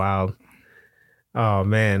 That's wild. Oh,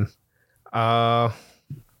 man. I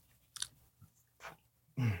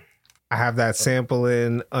have that sample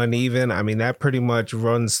in Uneven. I mean, that pretty much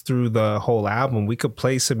runs through the whole album. We could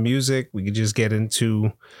play some music. We could just get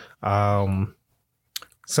into some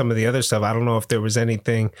of the other stuff. I don't know if there was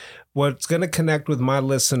anything. What's going to connect with my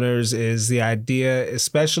listeners is the idea,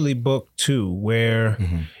 especially book 2, where,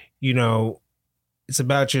 you know, it's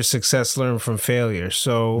about your success learned from failure.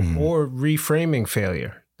 So, or reframing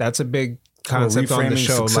failure. That's a big concept on the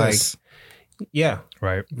show. Success. Like, yeah.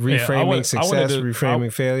 Right. Reframing success,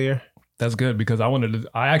 reframing failure. That's good because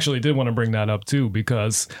I actually did want to bring that up too,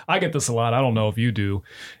 because I get this a lot. I don't know if you do,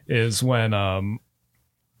 is when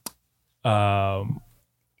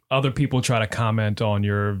other people try to comment on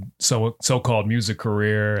your so-called music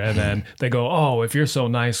career and then they go, oh, if you're so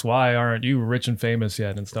nice, why aren't you rich and famous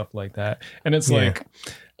yet and stuff like that. And it's like,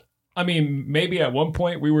 I mean, maybe at one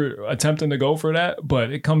point we were attempting to go for that,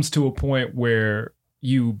 but it comes to a point where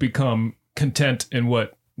you become content in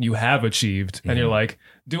what you have achieved and you're like,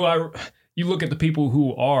 you look at the people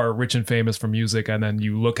who are rich and famous for music and then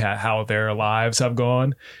you look at how their lives have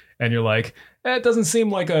gone and you're like, it doesn't seem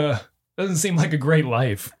like a great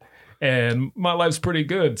life. And my life's pretty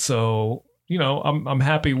good. So, you know, I'm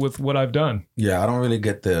happy with what I've done. Yeah, I don't really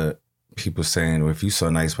get the people saying, well, if you're so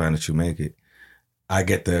nice, why don't you make it? I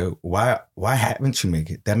get the, why haven't you make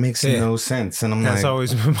it? That makes no sense. And That's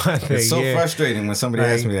always been my thing. It's so frustrating when somebody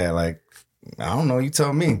asks me that, like, I don't know, you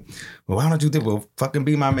tell me. Well, why don't you do it? Well, fucking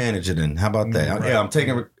be my manager then. How about that? Right. Yeah, I'm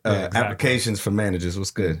taking applications for managers. What's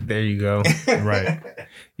good? There you go. Right.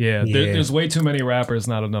 Yeah, there's way too many rappers,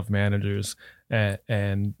 not enough managers.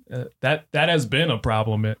 And that has been a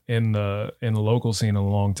problem in the local scene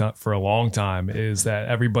for a long time, is that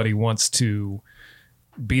everybody wants to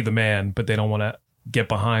be the man, but they don't want to get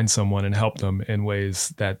behind someone and help them in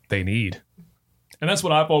ways that they need. And that's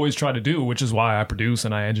what I've always tried to do, which is why I produce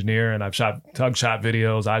and I engineer and Tug shot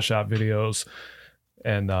videos, I shot videos.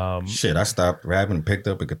 And I stopped rapping and picked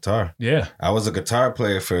up a guitar. Yeah. I was a guitar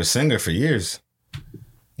player for a singer for years.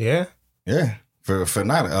 Yeah? Yeah. For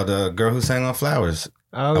not the girl who sang on Flowers.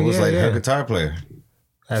 Oh, I was her guitar player.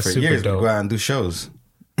 That's for super years. dope. We go out and do shows.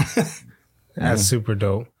 That's super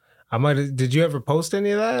dope. Did you ever post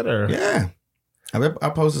any of that or? Yeah. I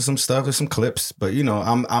posted some stuff, there's some clips, but you know,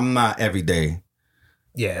 I'm not every day.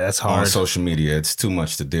 Yeah, that's hard. On social media, it's too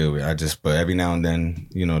much to deal with. But every now and then,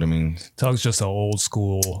 you know what I mean? Tug's just an old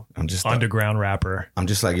school underground rapper. I'm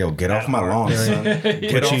just like, yo, get off my lawn, son.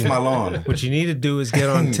 Get off my lawn. What you need to do is get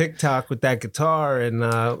on TikTok with that guitar and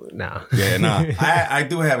nah. Yeah, nah. I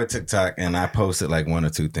do have a TikTok and I posted like 1 or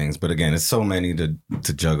 2 things. But again, it's so many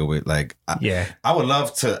to juggle with. Like, I would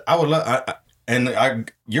love to,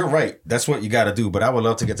 you're right. That's what you got to do. But I would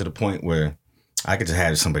love to get to the point where I could just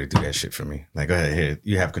have somebody do that shit for me. Like, go ahead, here,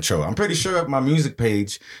 you have control. I'm pretty sure my music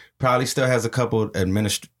page probably still has a couple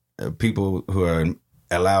people who are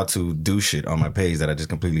allowed to do shit on my page that I just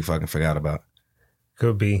completely fucking forgot about.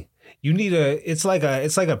 Could be. You need it's like a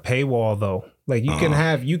paywall though. Like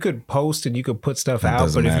you could post and you could put stuff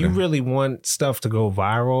out, but if you really want stuff to go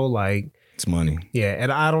viral, like, it's money. Yeah,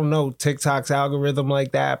 and I don't know TikTok's algorithm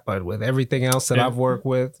like that, but with everything else that I've worked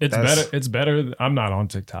with, it's better. I'm not on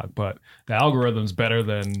TikTok, but the algorithm's better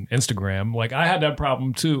than Instagram. Like, I had that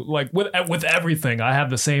problem too. Like with everything, I have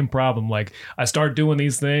the same problem. Like, I start doing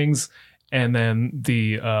these things, and then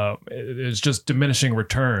it's just diminishing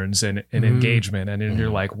returns and engagement, and then you're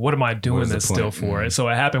like, what am I doing this still for? And so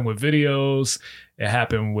it happened with videos. It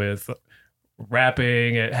happened with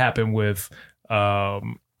rapping. It happened with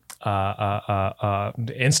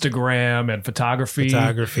Instagram and photography,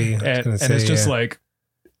 and it's just like,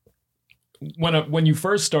 when you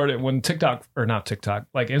first started, when TikTok or not TikTok,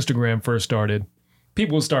 like Instagram first started,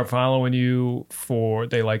 people would start following you for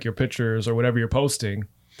they like your pictures or whatever you're posting.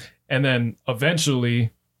 And then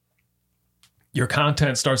eventually your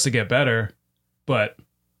content starts to get better, but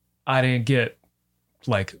I didn't get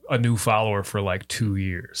like a new follower for like 2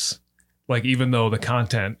 years. Like, even though the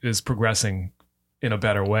content is progressing in a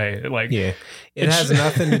better way, like, yeah, it has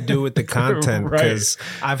nothing to do with the content, because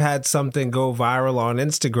I've had something go viral on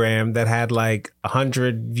Instagram that had like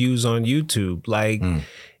 100 views on YouTube. Like,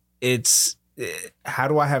 it's, how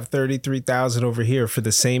do I have 33,000 over here for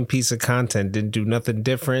the same piece of content? Didn't do nothing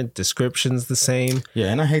different. Description's the same.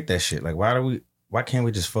 Yeah, and I hate that shit. Like, why can't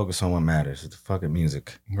we just focus on what matters? It's the fucking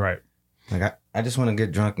music. Right. Like, I just want to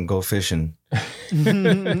get drunk and go fishing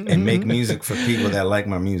and make music for people that like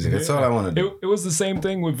my music. That's all I want to do. It was the same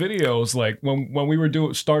thing with videos. Like, when we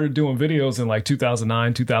were started doing videos in like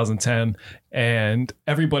 2009, 2010, and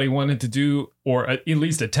everybody wanted to do, or at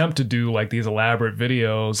least attempt to do, like these elaborate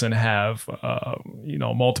videos and have,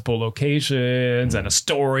 multiple locations and a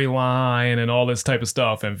storyline and all this type of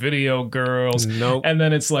stuff and video girls. Nope. And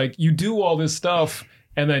then it's like, you do all this stuff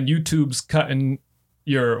and then YouTube's cutting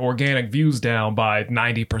your organic views down by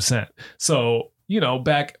 90%. So,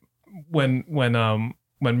 back when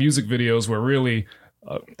music videos were really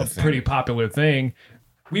a pretty popular thing,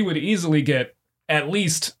 we would easily get at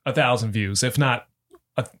least 1,000 views, if not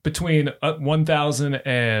between 1,000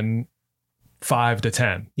 and 5 to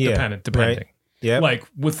 10, depending. Right. Yeah. Like,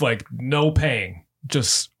 with like no paying,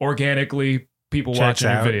 just organically people Checks watching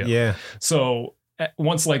out. your video. Yeah. So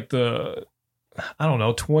once like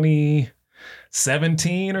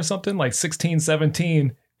 2017 or something, like 16,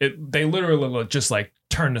 17, they literally just like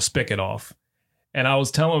turn the spigot off. And I was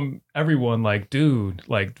telling everyone, like, dude,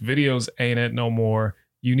 like, videos ain't it no more.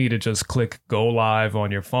 You need to just click go live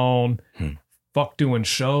on your phone. Fuck doing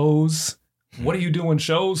shows. What are you doing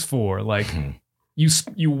shows for? Like,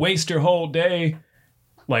 you waste your whole day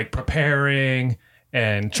like preparing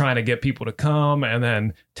and trying to get people to come, and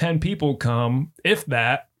then 10 people come, if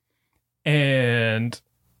that, and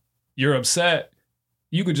you're upset.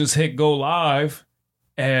 You could just hit go live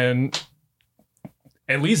and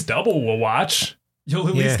at least double will watch. You'll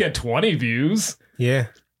at least get 20 views. Yeah.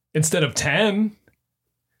 Instead of 10.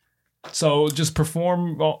 So just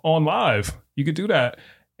perform on live. You could do that.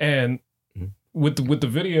 And with the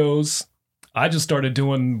videos, I just started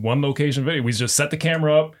doing one location video. We just set the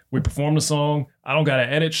camera up. We perform the song. I don't got to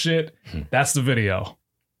edit shit. That's the video.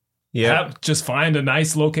 Yeah. Just find a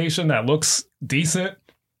nice location that looks decent.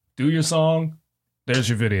 Do your song. There's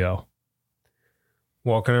your video.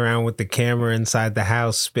 Walking around with the camera inside the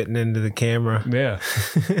house, spitting into the camera. Yeah.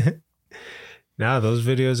 No, those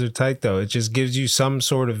videos are tight though. It just gives you some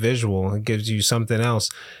sort of visual. It gives you something else.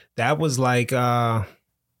 That was like,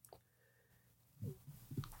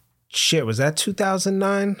 shit, was that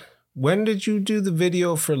 2009? When did you do the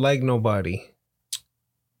video for Like Nobody?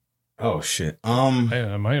 Oh shit.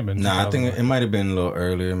 It might have been. Nah, I think it might have been a little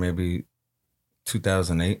earlier, maybe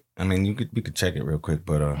 2008. I mean, we could check it real quick,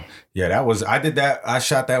 but I did that. I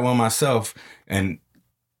shot that one myself, and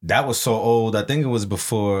that was so old. I think it was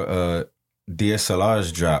before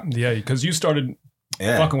DSLRs dropped. Yeah, because you started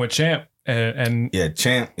fucking with Champ, and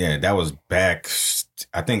Champ. Yeah, that was back.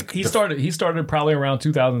 I think he started probably around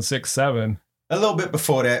 2006, 7. A little bit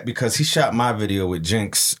before that, because he shot my video with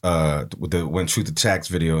Jinx, with the When Truth Attacks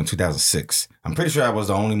video in 2006. I'm pretty sure I was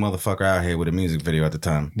the only motherfucker out here with a music video at the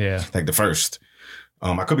time. Yeah, like the first.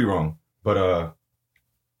 I could be wrong, but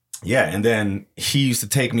and then he used to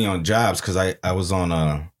take me on jobs because I was on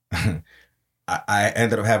I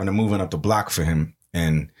ended up having to move up the block for him,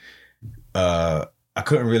 and I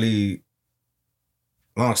couldn't really.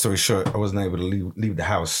 Long story short, I wasn't able to leave the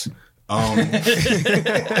house.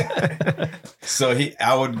 So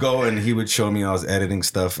I would go and he would show me I was editing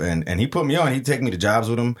stuff, and he put me on. He'd take me to jobs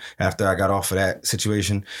with him after I got off of that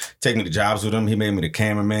situation. Take me to jobs with him. He made me the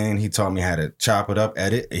cameraman. He taught me how to chop it up,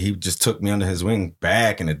 edit. He just took me under his wing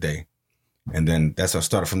back in the day. And then that's how I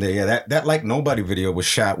started from there. Yeah, that Like Nobody video was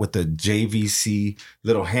shot with the JVC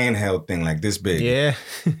little handheld thing like this big. Yeah.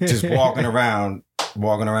 Just walking around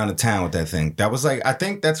the town with that thing. That was like, I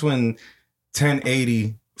think that's when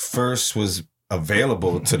 1080 first was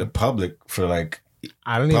available to the public for like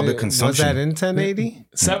public consumption. Was that in 1080?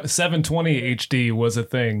 720 HD was a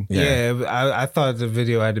thing. Yeah, I thought the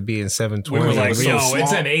video had to be in 720. We were like, so small.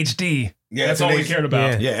 it's in HD. Yeah, that's all we cared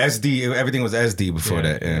about. Yeah, SD. Everything was SD before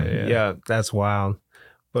that. Yeah, that's wild.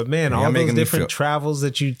 But man, all those different travels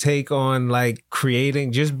that you take on, like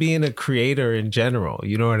creating, just being a creator in general,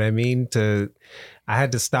 you know what I mean? I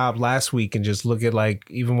had to stop last week and just look at like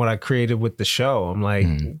even what I created with the show. I'm like,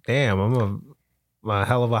 damn, I'm a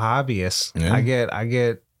hell of a hobbyist. Yeah.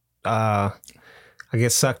 I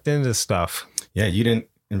get sucked into stuff. Yeah, you didn't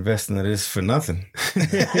invest into this for nothing.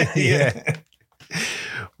 Yeah.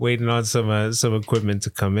 Waiting on some equipment to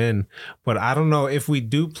come in. But I don't know if we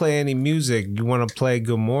do play any music. You want to play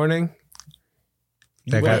Good Morning?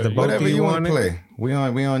 Whatever you want to play. We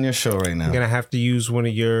on your show right now. You're going to have to use one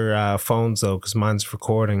of your phones, though, because mine's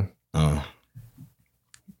recording. You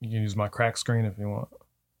can use my crack screen if you want.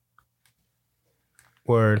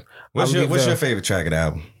 Word. What's your favorite track of the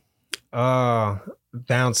album?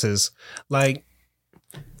 Bounces. Like,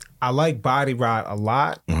 I like Body Rot a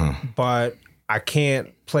lot, but I can't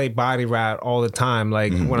play Body Rot all the time.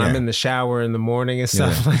 Like when I'm in the shower in the morning and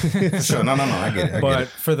stuff. Yeah. Sure. No, I get it. But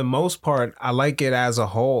for the most part, I like it as a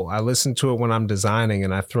whole. I listen to it when I'm designing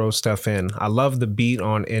and I throw stuff in. I love the beat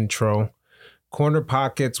on intro. Corner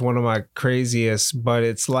Pocket's one of my craziest, but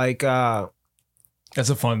it's like that's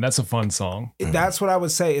a fun song. That's what I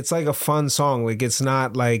would say. It's like a fun song. Like it's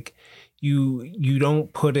not like you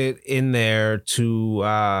don't put it in there to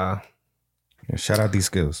shout out these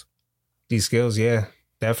skills. These skills, yeah,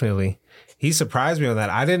 definitely. He surprised me on that.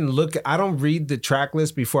 I don't read the track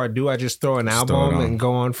list before I do. I just throw an album and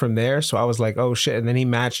go on from there. So I was like, oh shit. And then he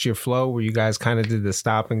matched your flow where you guys kind of did the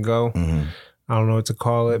stop and go. Mm-hmm. I don't know what to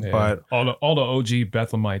call it, but all the OG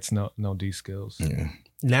Bethlehemites know these skills. Yeah.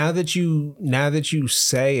 Now that you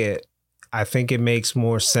say it, I think it makes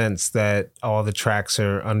more sense that all the tracks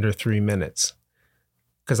are under 3 minutes.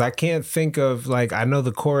 Because I can't think of, like, I know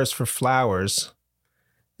the chorus for Flowers.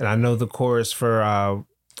 And I know the chorus for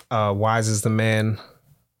Wise is the Man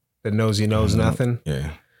that knows he knows nothing.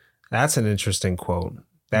 Yeah. That's an interesting quote.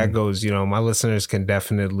 That goes, my listeners can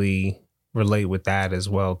definitely relate with that as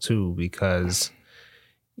well, too, because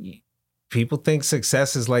people think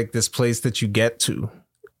success is like this place that you get to.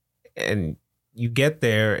 And you get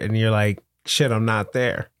there and you're like, shit, I'm not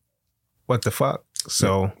there. What the fuck?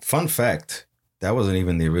 So, fun fact, that wasn't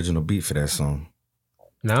even the original beat for that song.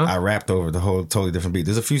 No? I rapped over the whole totally different beat.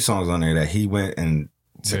 There's a few songs on there that he went and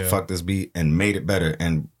said, fuck this beat and made it better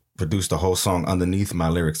and produced a whole song underneath my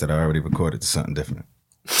lyrics that I already recorded to something different.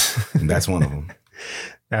 And that's one of them.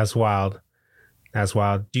 That's wild. That's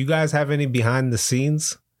wild. Do you guys have any behind the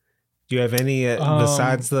scenes? Do you have any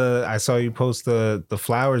besides I saw you post the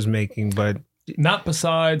flowers making, but not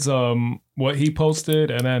besides what he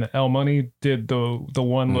posted, and then L Money did the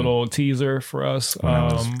one little teaser for us. I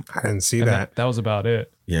didn't see that. That was about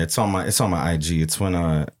it. Yeah, it's on my IG. It's when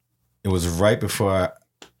it was right before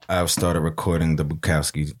I started recording the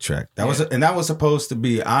Bukowski track. That was supposed to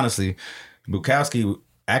be, honestly, Bukowski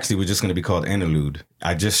actually was just going to be called Interlude.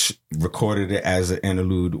 I just recorded it as an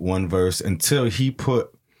interlude, one verse, until he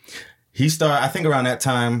started, I think around that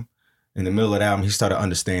time, in the middle of the album, he started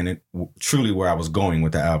understanding truly where I was going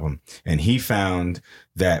with the album. And he found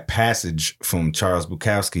that passage from Charles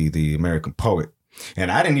Bukowski, the American poet.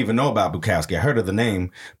 And I didn't even know about Bukowski. I heard of the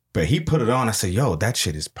name, but he put it on. I said, yo, that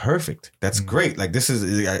shit is perfect. That's great. Like, this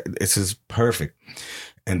is perfect.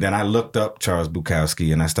 And then I looked up Charles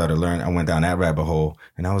Bukowski and I started learning. I went down that rabbit hole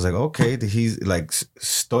and I was like, okay, he's like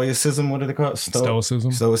stoicism. What do they call it?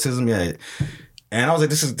 Stoicism. Stoicism, yeah. And I was like,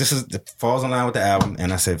 this is falls in line with the album.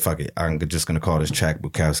 And I said, fuck it. I'm just going to call this track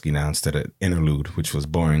Bukowski now instead of Interlude, which was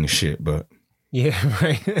boring as shit, but. Yeah,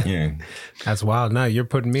 right. Yeah. That's wild. No, you're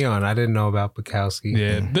putting me on. I didn't know about Bukowski.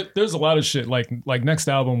 Yeah. There's a lot of shit. Like next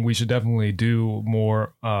album, we should definitely do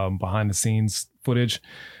more behind the scenes footage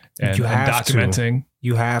and documenting.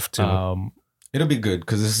 You have to. It'll be good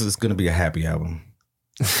because this is going to be a happy album.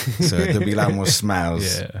 So there'll be a lot more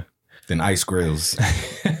smiles. Yeah. Than ice grills.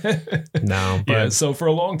 No, but yeah. So for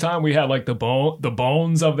a long time we had like the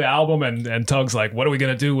bones of the album, and Tug's like, what are we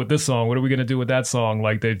gonna do with this song? What are we gonna do with that song?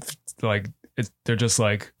 Like they're just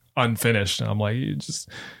like unfinished. And I'm like, just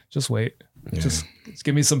wait. Yeah. Just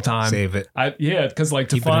give me some time. Save it. Because like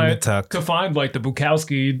to find like the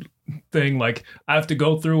Bukowski thing, like I have to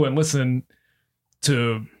go through and listen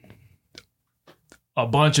to a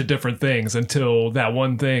bunch of different things until that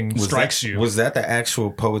one thing strikes you. Was that the actual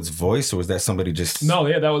poet's voice, or was that somebody just? No,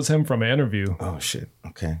 yeah, that was him from an interview. Oh shit.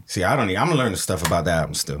 Okay. See, I'm gonna learn the stuff about the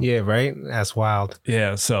album still. Yeah, right. That's wild.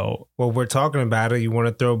 Yeah. So, well, we're talking about it. You want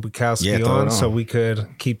to throw Bukowski on so we could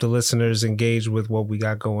keep the listeners engaged with what we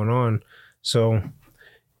got going on. So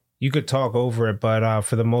you could talk over it, but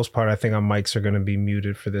for the most part, I think our mics are going to be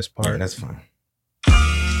muted for this part. Yeah, that's fine.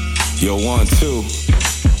 Yo, 1, 2.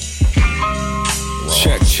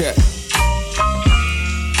 Check.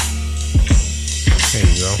 There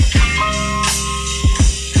you go.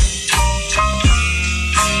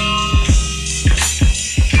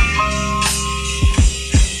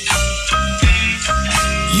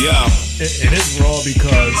 Yeah. It is raw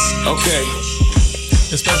because, Okay.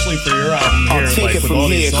 especially for your album here, I'll take like it with from all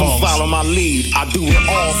here, these come songs. follow my lead. I do it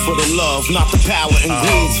all for the love, not the power and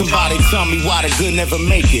greed. Somebody tell me why the good never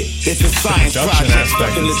make it. It's a science production project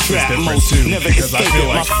aspect stuck in the is trap. different Most too, never because I escape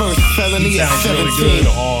feel it. My like first felony he at sounds really 17. good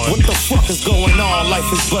on What the fuck is going on?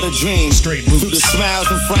 Life is but a dream. Straight loops. Through the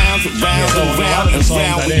smiles and frowns, round so and a lot round of the and songs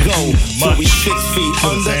round I we didn't go. do Till we much 6 feet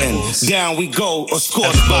for under and examples. down we go. Or As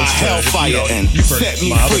scorched by opposed to, hellfire and you heard set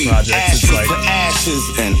me my other free. projects, it's Ashes like to ashes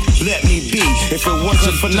and let me be. If it wasn't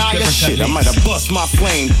for Naya different shit, I techniques. might have bust my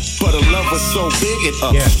flame. But the love was so big it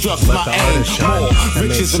obstructs let my the aim. artist shine. More That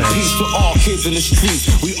riches makes and sense. peace to all kids in the streets.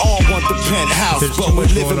 We all want the penthouse, There's but too we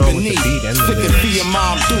much living going on with the beneath. beat and the Sick of lyrics. seeing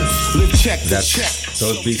mom dukes. Live check to That's check.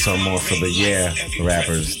 those beats are more for the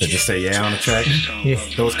rappers that just say yeah on the track. Yeah.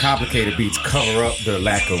 Those complicated beats cover up the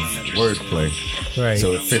lack of wordplay, Right.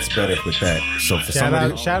 so it fits better with that. So for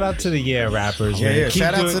somebody, Shout out to the rappers. Yeah, man. yeah, Keep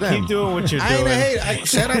shout out doing, to them. Keep doing what you're I ain't doing. a hate.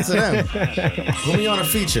 Shout out to them. Put me on a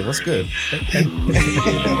feature. What's good?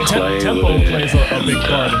 Tempo plays a big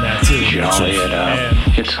part in that too. Jolly it up.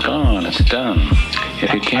 And It's gone. It's done. If you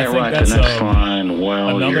I can't think write the that's, next line,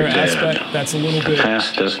 well, another you're dead. aspect that's a little The bit.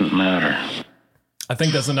 past doesn't matter. I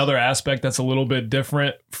think that's another aspect that's a little bit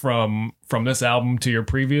different from this album to your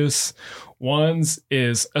previous ones,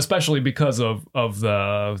 is especially because of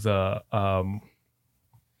the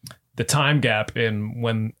time gap in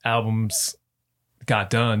when albums got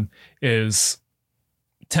done, is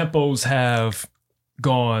tempos have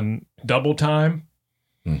gone double time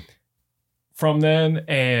from then,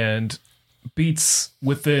 and beats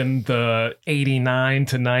within the 89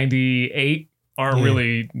 to 98 aren't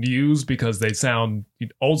really used because they sound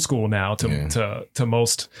old school now to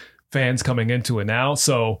most fans coming into it now.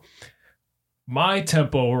 So my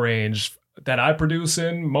tempo range that I produce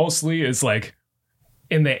in mostly is like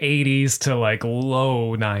in the 80s to like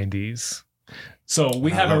low 90s. So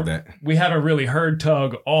we haven't really heard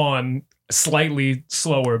Tug on slightly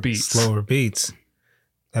slower beats. Slower beats.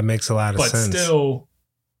 That makes a lot of but sense. still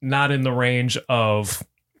not in the range of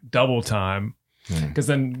double time. Because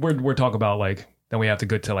then we're talking about like, then we have to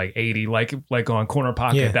go to like 80, like on Corner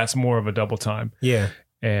Pocket. Yeah. That's more of a double time. Yeah.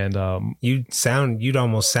 And You'd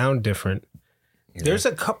almost sound different. Yeah. There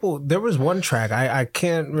was one track, I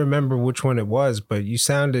can't remember which one it was, but you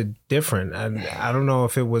sounded different. I don't know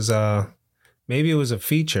if it was maybe it was a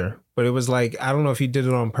feature, but it was like, I don't know if he did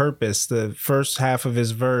it on purpose. The first half of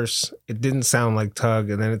his verse, it didn't sound like Tug,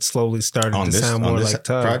 and then it slowly started to sound more like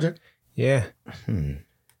Tug. Project? Yeah.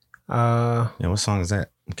 Yeah, what song is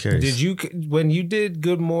that? I'm curious. When you did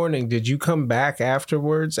Good Morning, did you come back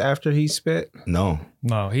afterwards after he spit? No,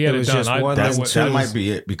 he had it done. That might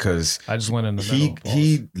be it, because I just went in the middle.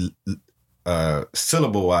 He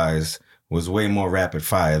syllable wise was way more rapid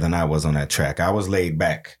fire than I was on that track. I was laid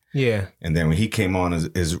back. Yeah. And then when he came on, it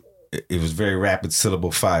was very rapid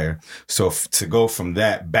syllable fire. So to go from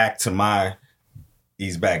that back to my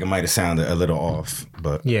ease back, it might have sounded a little off,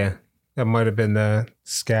 but yeah. That might have been the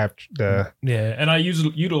yeah, and I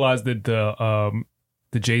utilized the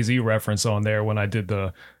Jay-Z reference on there when I did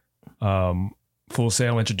the Full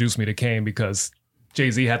Sail Introduced Me to Kane, because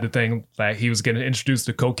Jay-Z had the thing that he was getting introduced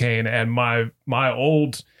to cocaine, and my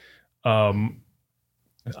old I'm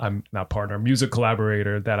not partner, music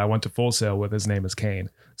collaborator that I went to Full Sail with, his name is Kane.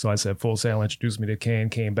 So I said Full Sail introduced me to Kane,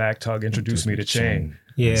 came back, Tug introduced me to Chain.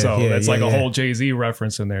 Yeah. So that's like a whole Jay-Z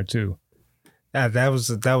reference in there too. That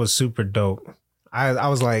was super dope. I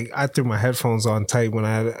was like, I threw my headphones on tight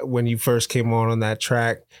when you first came on that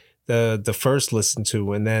track, the first listen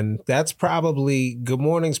to, and then that's probably Good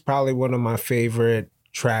Morning's probably one of my favorite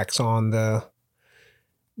tracks on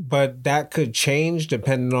but that could change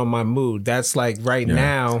depending on my mood. That's like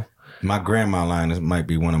now. My grandma line might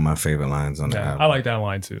be one of my favorite lines on the album. I like that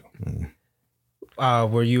line too.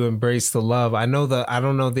 Where you embrace the love. I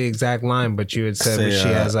don't know the exact line, but you had said she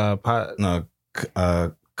has a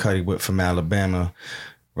Cuddy Whip from Alabama,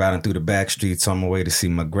 riding through the back streets on my way to see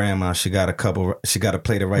my grandma. She got a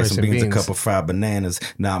plate of rice and beans, a couple fried bananas.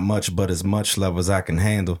 Not much, but as much love as I can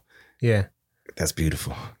handle. Yeah, that's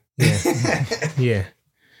beautiful. Yeah,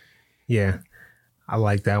 yeah. I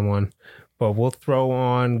like that one. But we'll throw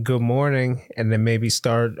on Good Morning and then maybe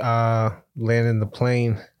start landing the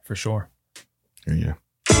plane for sure. Yeah.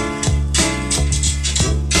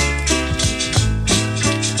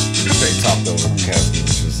 Topped over the casket.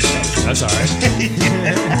 That's all right.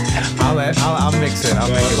 I'll mix it.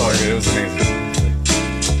 I'll make it work. It was amazing.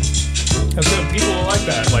 That's good. People will like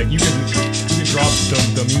that. Like you can drop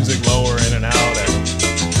the music lower in and out. And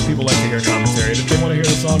people like to hear commentary. If they want to hear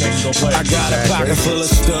the song, they can go play. I got a pocket full of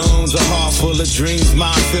stones, a heart full of dreams,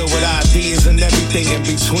 mind filled with ideas and everything in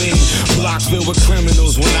between. Block filled with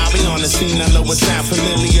criminals. When I be on the scene, I know it sound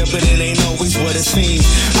familiar, but it ain't always what it seems.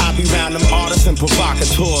 I be round them artists and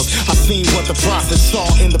provocateurs. I seen what the prophet saw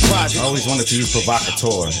in the project. I always wanted to use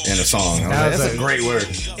provocateur in a song. That's a great word.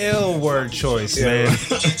 Ill word choice, man.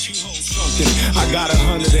 I got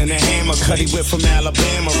 100 and a hammer, Cuddy whip from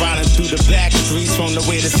Alabama, riding through the back streets on the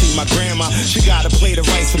way to see my grandma. She got a plate of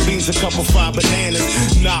rice and beans, a couple fried bananas.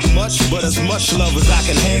 Not much, but as much love as I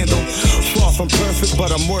can handle. Far from perfect,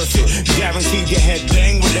 but I'm worth it. Guaranteed your head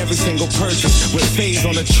bang with every single purchase. With Phaze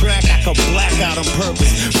on the track, I could black out on purpose.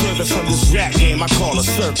 Further from this rap game, I call a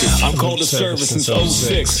circus. I'm called a service since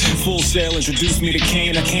 06. Full Sail introduced me to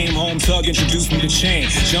Kane. I came home, Tug introduced me to Chain.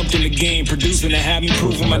 Jumped in the game, producing to have me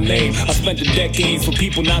proving my name. I spent a decade for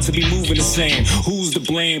people not to be moving the same. Who's to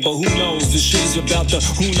blame? But who knows? The shit is about the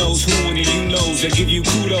who knows who and the you knows that give you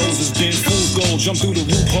kudos. It's been fool's gold. Jump through the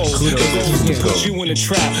loopholes. The goals to put you in a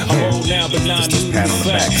trap. I'm old now, but not new to the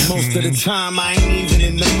fact. Most of the time, I ain't even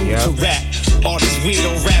in the mood to rap. All these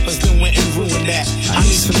weirdo rappers done went and ruined that. I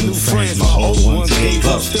need some new friends. My old ones gave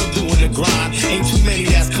up, still doing the grind. Ain't too many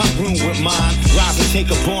that's congruent with mine. Rise and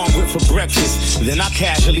take a bomb whip for breakfast. Then I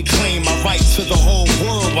casually claim my right to the whole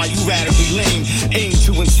world while you radically lame. Aim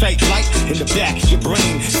to incite light in the back of your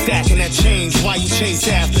brain. Stacking that change while you chase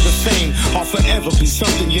after the fame. I'll forever be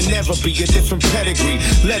something you never be. A different pedigree.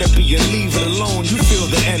 Let it be and leave it alone. You feel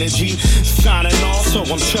the energy. Signing off, so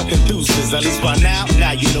I'm chucking deuces. At least by now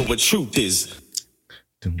you know what truth is.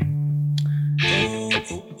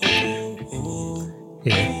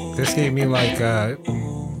 Yeah, this gave me like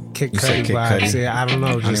Kid Cudi Kid vibes. Cudi? Yeah, I don't know.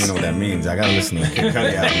 I don't even know what that means. I gotta listen to Kid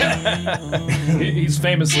Cudi album. He's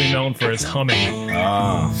famously known for his humming.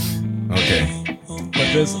 Oh, okay.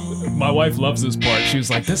 But this, my wife loves this part. She was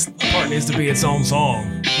like, this part needs to be its own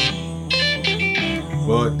song.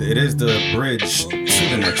 Well, it is the bridge to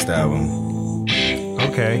the next album.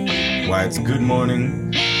 Okay. Why it's good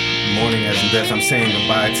morning as in death. I'm saying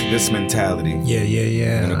goodbye to this mentality. Yeah.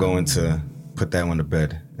 I'm gonna go into put that one to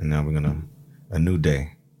bed, and now we're gonna a new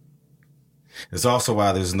day. It's also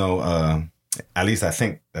why there's no. At least I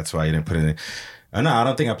think that's why you didn't put it in. No, I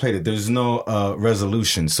don't think I played it. There's no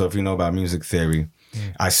resolution. So if you know about music theory,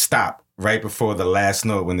 I stop right before the last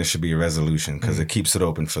note when there should be a resolution because it keeps it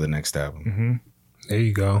open for the next album. Mm-hmm. There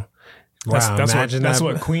you go. Wow, that's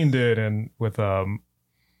what Queen did, and with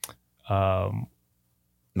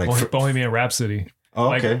Like Bohemian Rhapsody.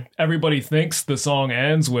 Oh, okay. Like, everybody thinks the song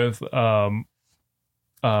ends with what's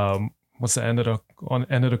the end of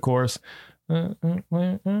the chorus?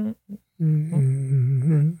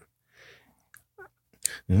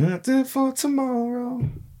 Nothing for tomorrow.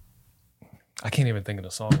 I can't even think of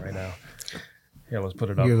the song right now. Here, let's put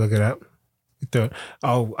it up. You look it up.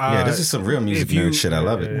 Yeah, this is some real music nerd shit. I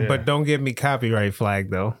love it. Yeah. But don't give me copyright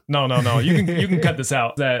flag though. No. You can cut this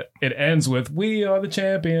out. That it ends with "We are the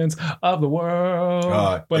champions of the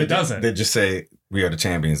world," but it doesn't. They just say "We are the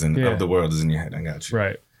champions," and of the world is in your head. I got you.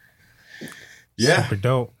 Right. Yeah. Super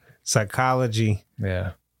dope. Psychology.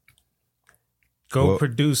 Yeah. Go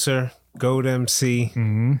producer. Go MC.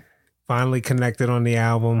 Mm-hmm. Finally connected on the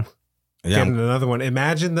album. Yeah. Getting another one.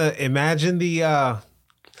 Imagine the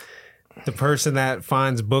person that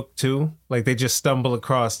finds book 2, like they just stumble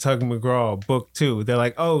across Tug McRaw book 2. They're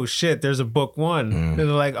like, oh shit, there's a book 1. And they're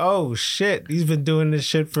like, oh shit, he's been doing this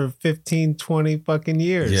shit for 15, 20 fucking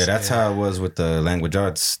years. Yeah, that's how it was with the language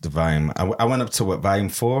arts, the volume. I went up to volume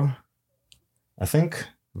 4, I think.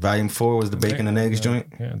 Volume 4 was the bacon and eggs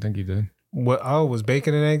joint. Yeah, I think you did. What? Oh, was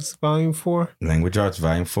Bacon and Eggs volume 4? Language arts,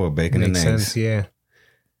 volume 4, bacon Makes and eggs. sense, yeah.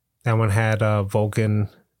 That one had Vulcan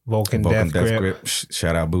Death Grip.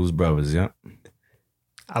 Shout out Booze Brothers, yeah.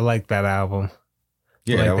 I like that album.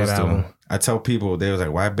 Yeah, that was the album. one. I tell people, they was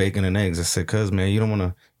like, why bacon and eggs? I said, cause man, you don't want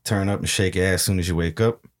to turn up and shake your ass as soon as you wake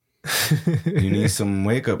up. You need some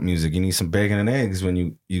wake up music. You need some bacon and eggs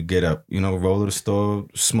when you get up. You know, roll to the store,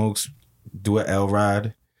 smokes, do an L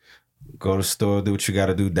ride, go to the store, do what you got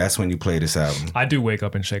to do. That's when you play this album. I do wake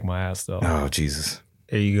up and shake my ass though. Oh, Jesus.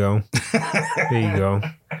 There you go. There you go.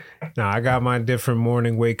 Now, I got my different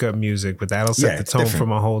morning wake up music, but that'll set the tone for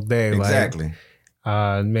my whole day. Exactly.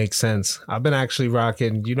 It makes sense. I've been actually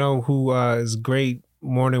rocking, you know who is great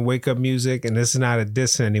morning wake up music? And this is not a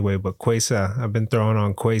diss anyway, but Quesa. I've been throwing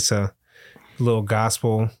on Quesa, little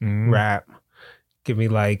gospel rap. Give me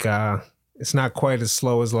like, it's not quite as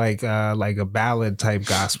slow as like a ballad type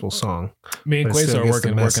gospel song. Me and But it Quesa still are gets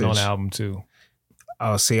the working on message. an album too.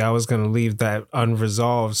 Oh, see, I was going to leave that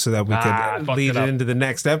unresolved so that we could lead it into the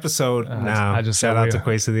next episode. I just shout out to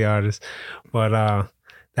Quace the Artist. But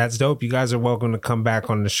that's dope. You guys are welcome to come back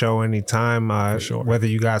on the show anytime. For sure. Whether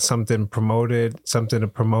you got something to promote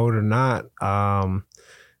or not.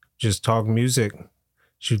 Just talk music.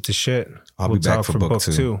 Shoot the shit. I'll be back for book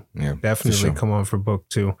two. Yeah, definitely come on for book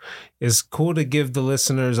 2. It's cool to give the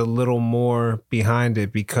listeners a little more behind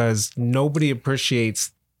it because nobody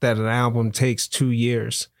appreciates that an album takes 2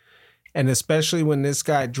 years. And especially when this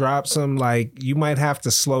guy drops them, like, you might have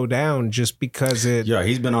to slow down just because it... Yeah,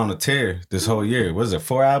 he's been on a tear this whole year. Was it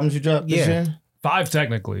 4 albums you dropped this year? 5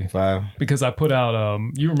 technically. 5. Because I put out,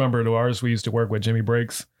 you remember the artist we used to work with, Jimmy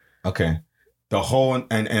Breaks? Okay. The whole...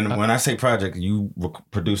 And when I say project, you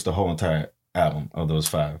produced the whole entire album of those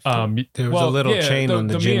 5. There was a little chain on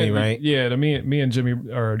the Jimmy, right? Yeah, me and Jimmy,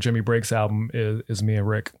 or Jimmy Breaks album is me and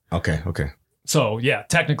Rick. Okay. So, yeah,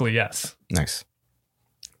 technically, yes. Nice.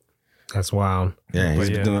 That's wild. Yeah,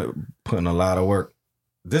 he's been putting a lot of work.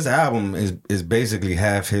 This album is basically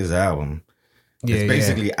half his album. Yeah, it's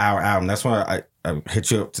basically our album. That's why I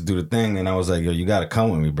hit you up to do the thing, and I was like, yo, you got to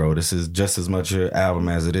come with me, bro. This is just as much your album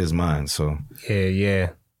as it is mine. So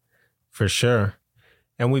Yeah. For sure.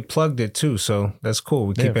 And we plugged it, too, so that's cool.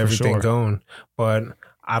 We keep everything going. But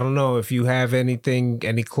I don't know if you have any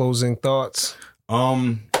closing thoughts?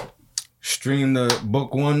 Stream the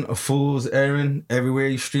book 1 of Fool's Errand everywhere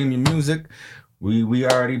you stream your music. We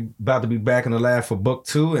already about to be back in the lab for book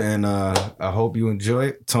 2, and I hope you enjoy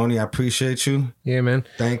it. Tony, I appreciate you. Yeah, man.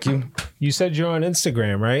 Thank you. You said you're on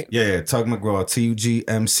Instagram, right? Yeah, Tug McRaw,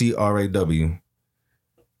 TUGMCRAW.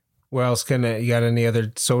 Where else you got any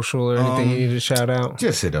other social or anything you need to shout out?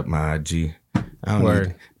 Just hit up my IG.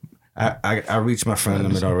 I reached my friend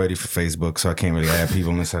limit already for Facebook, so I can't really add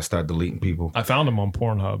people unless I start deleting people. I found him on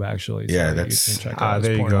Pornhub, actually. So yeah, that's... You can check out his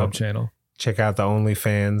there Pornhub channel. Check out the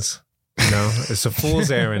OnlyFans. It's a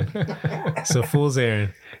fool's errand. It's a fool's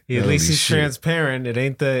errand. At least he's transparent. It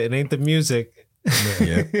ain't the music.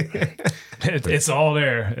 Yeah. It's all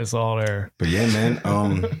there. It's all there. But yeah, man.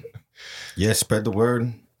 Spread the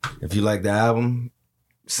word. If you like the album,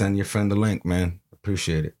 send your friend the link, man.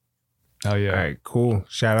 Appreciate it. Oh yeah. All right, cool.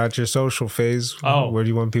 Shout out your social, Phaze. Oh. Where do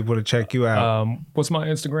you want people to check you out? What's my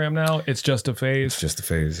Instagram now? It's just a Phaze. It's just a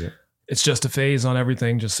Phaze, yeah. It's just a Phaze on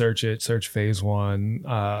everything. Just search it. Search Phaze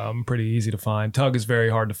 1. Pretty easy to find. Tug is very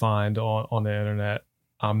hard to find on the internet.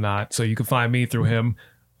 I'm not. So you can find me through him.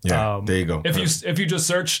 Yeah, there you go. If you just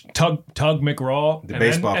search Tug McRaw the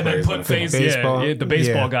baseball and then put Phaze, the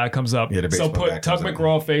baseball guy comes up. Yeah, the baseball so guy put Tug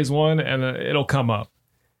McRaw Phaze 1 and it'll come up.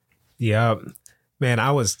 Yeah. Man,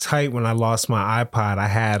 I was tight when I lost my iPod. I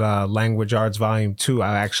had Language Arts Volume 2.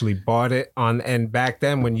 I actually bought it and back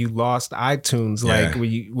then when you lost iTunes, like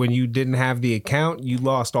when you didn't have the account, you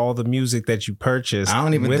lost all the music that you purchased. I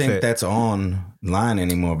don't even think that's online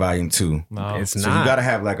anymore, Volume 2. No, it's so not. You gotta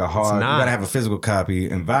have like you gotta have a physical copy.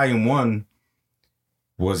 And Volume 1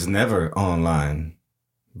 was never online.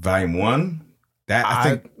 Volume 1?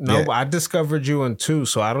 I discovered you in 2,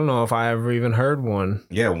 so I don't know if I ever even heard 1.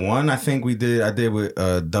 Yeah, 1 I think I did with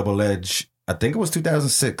Double Edge. I think it was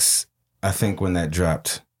 2006. I think when that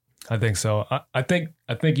dropped. I think so. I think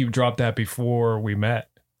you dropped that before we met.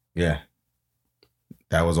 Yeah,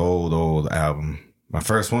 that was old album. My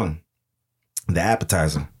first one, The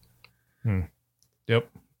Appetizer. Yep.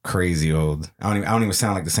 Crazy old. I don't even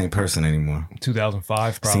sound like the same person anymore.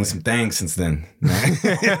 2005, probably. Seen some things since then.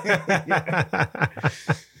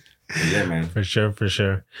 Yeah, man. For sure.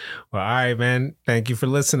 Well, all right, man. Thank you for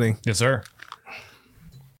listening. Yes, sir.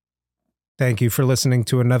 Thank you for listening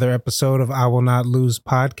to another episode of I Will Not Lose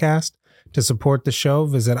Podcast. To support the show,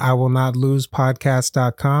 visit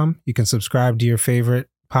iwillnotlosepodcast.com. You can subscribe to your favorite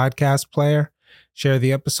podcast player, share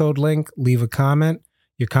the episode link, leave a comment.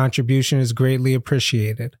 Your contribution is greatly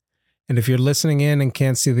appreciated. And if you're listening in and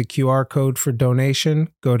can't see the QR code for donation,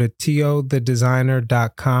 go to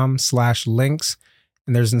tothedesigner.com/links,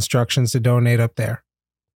 and there's instructions to donate up there.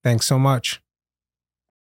 Thanks so much.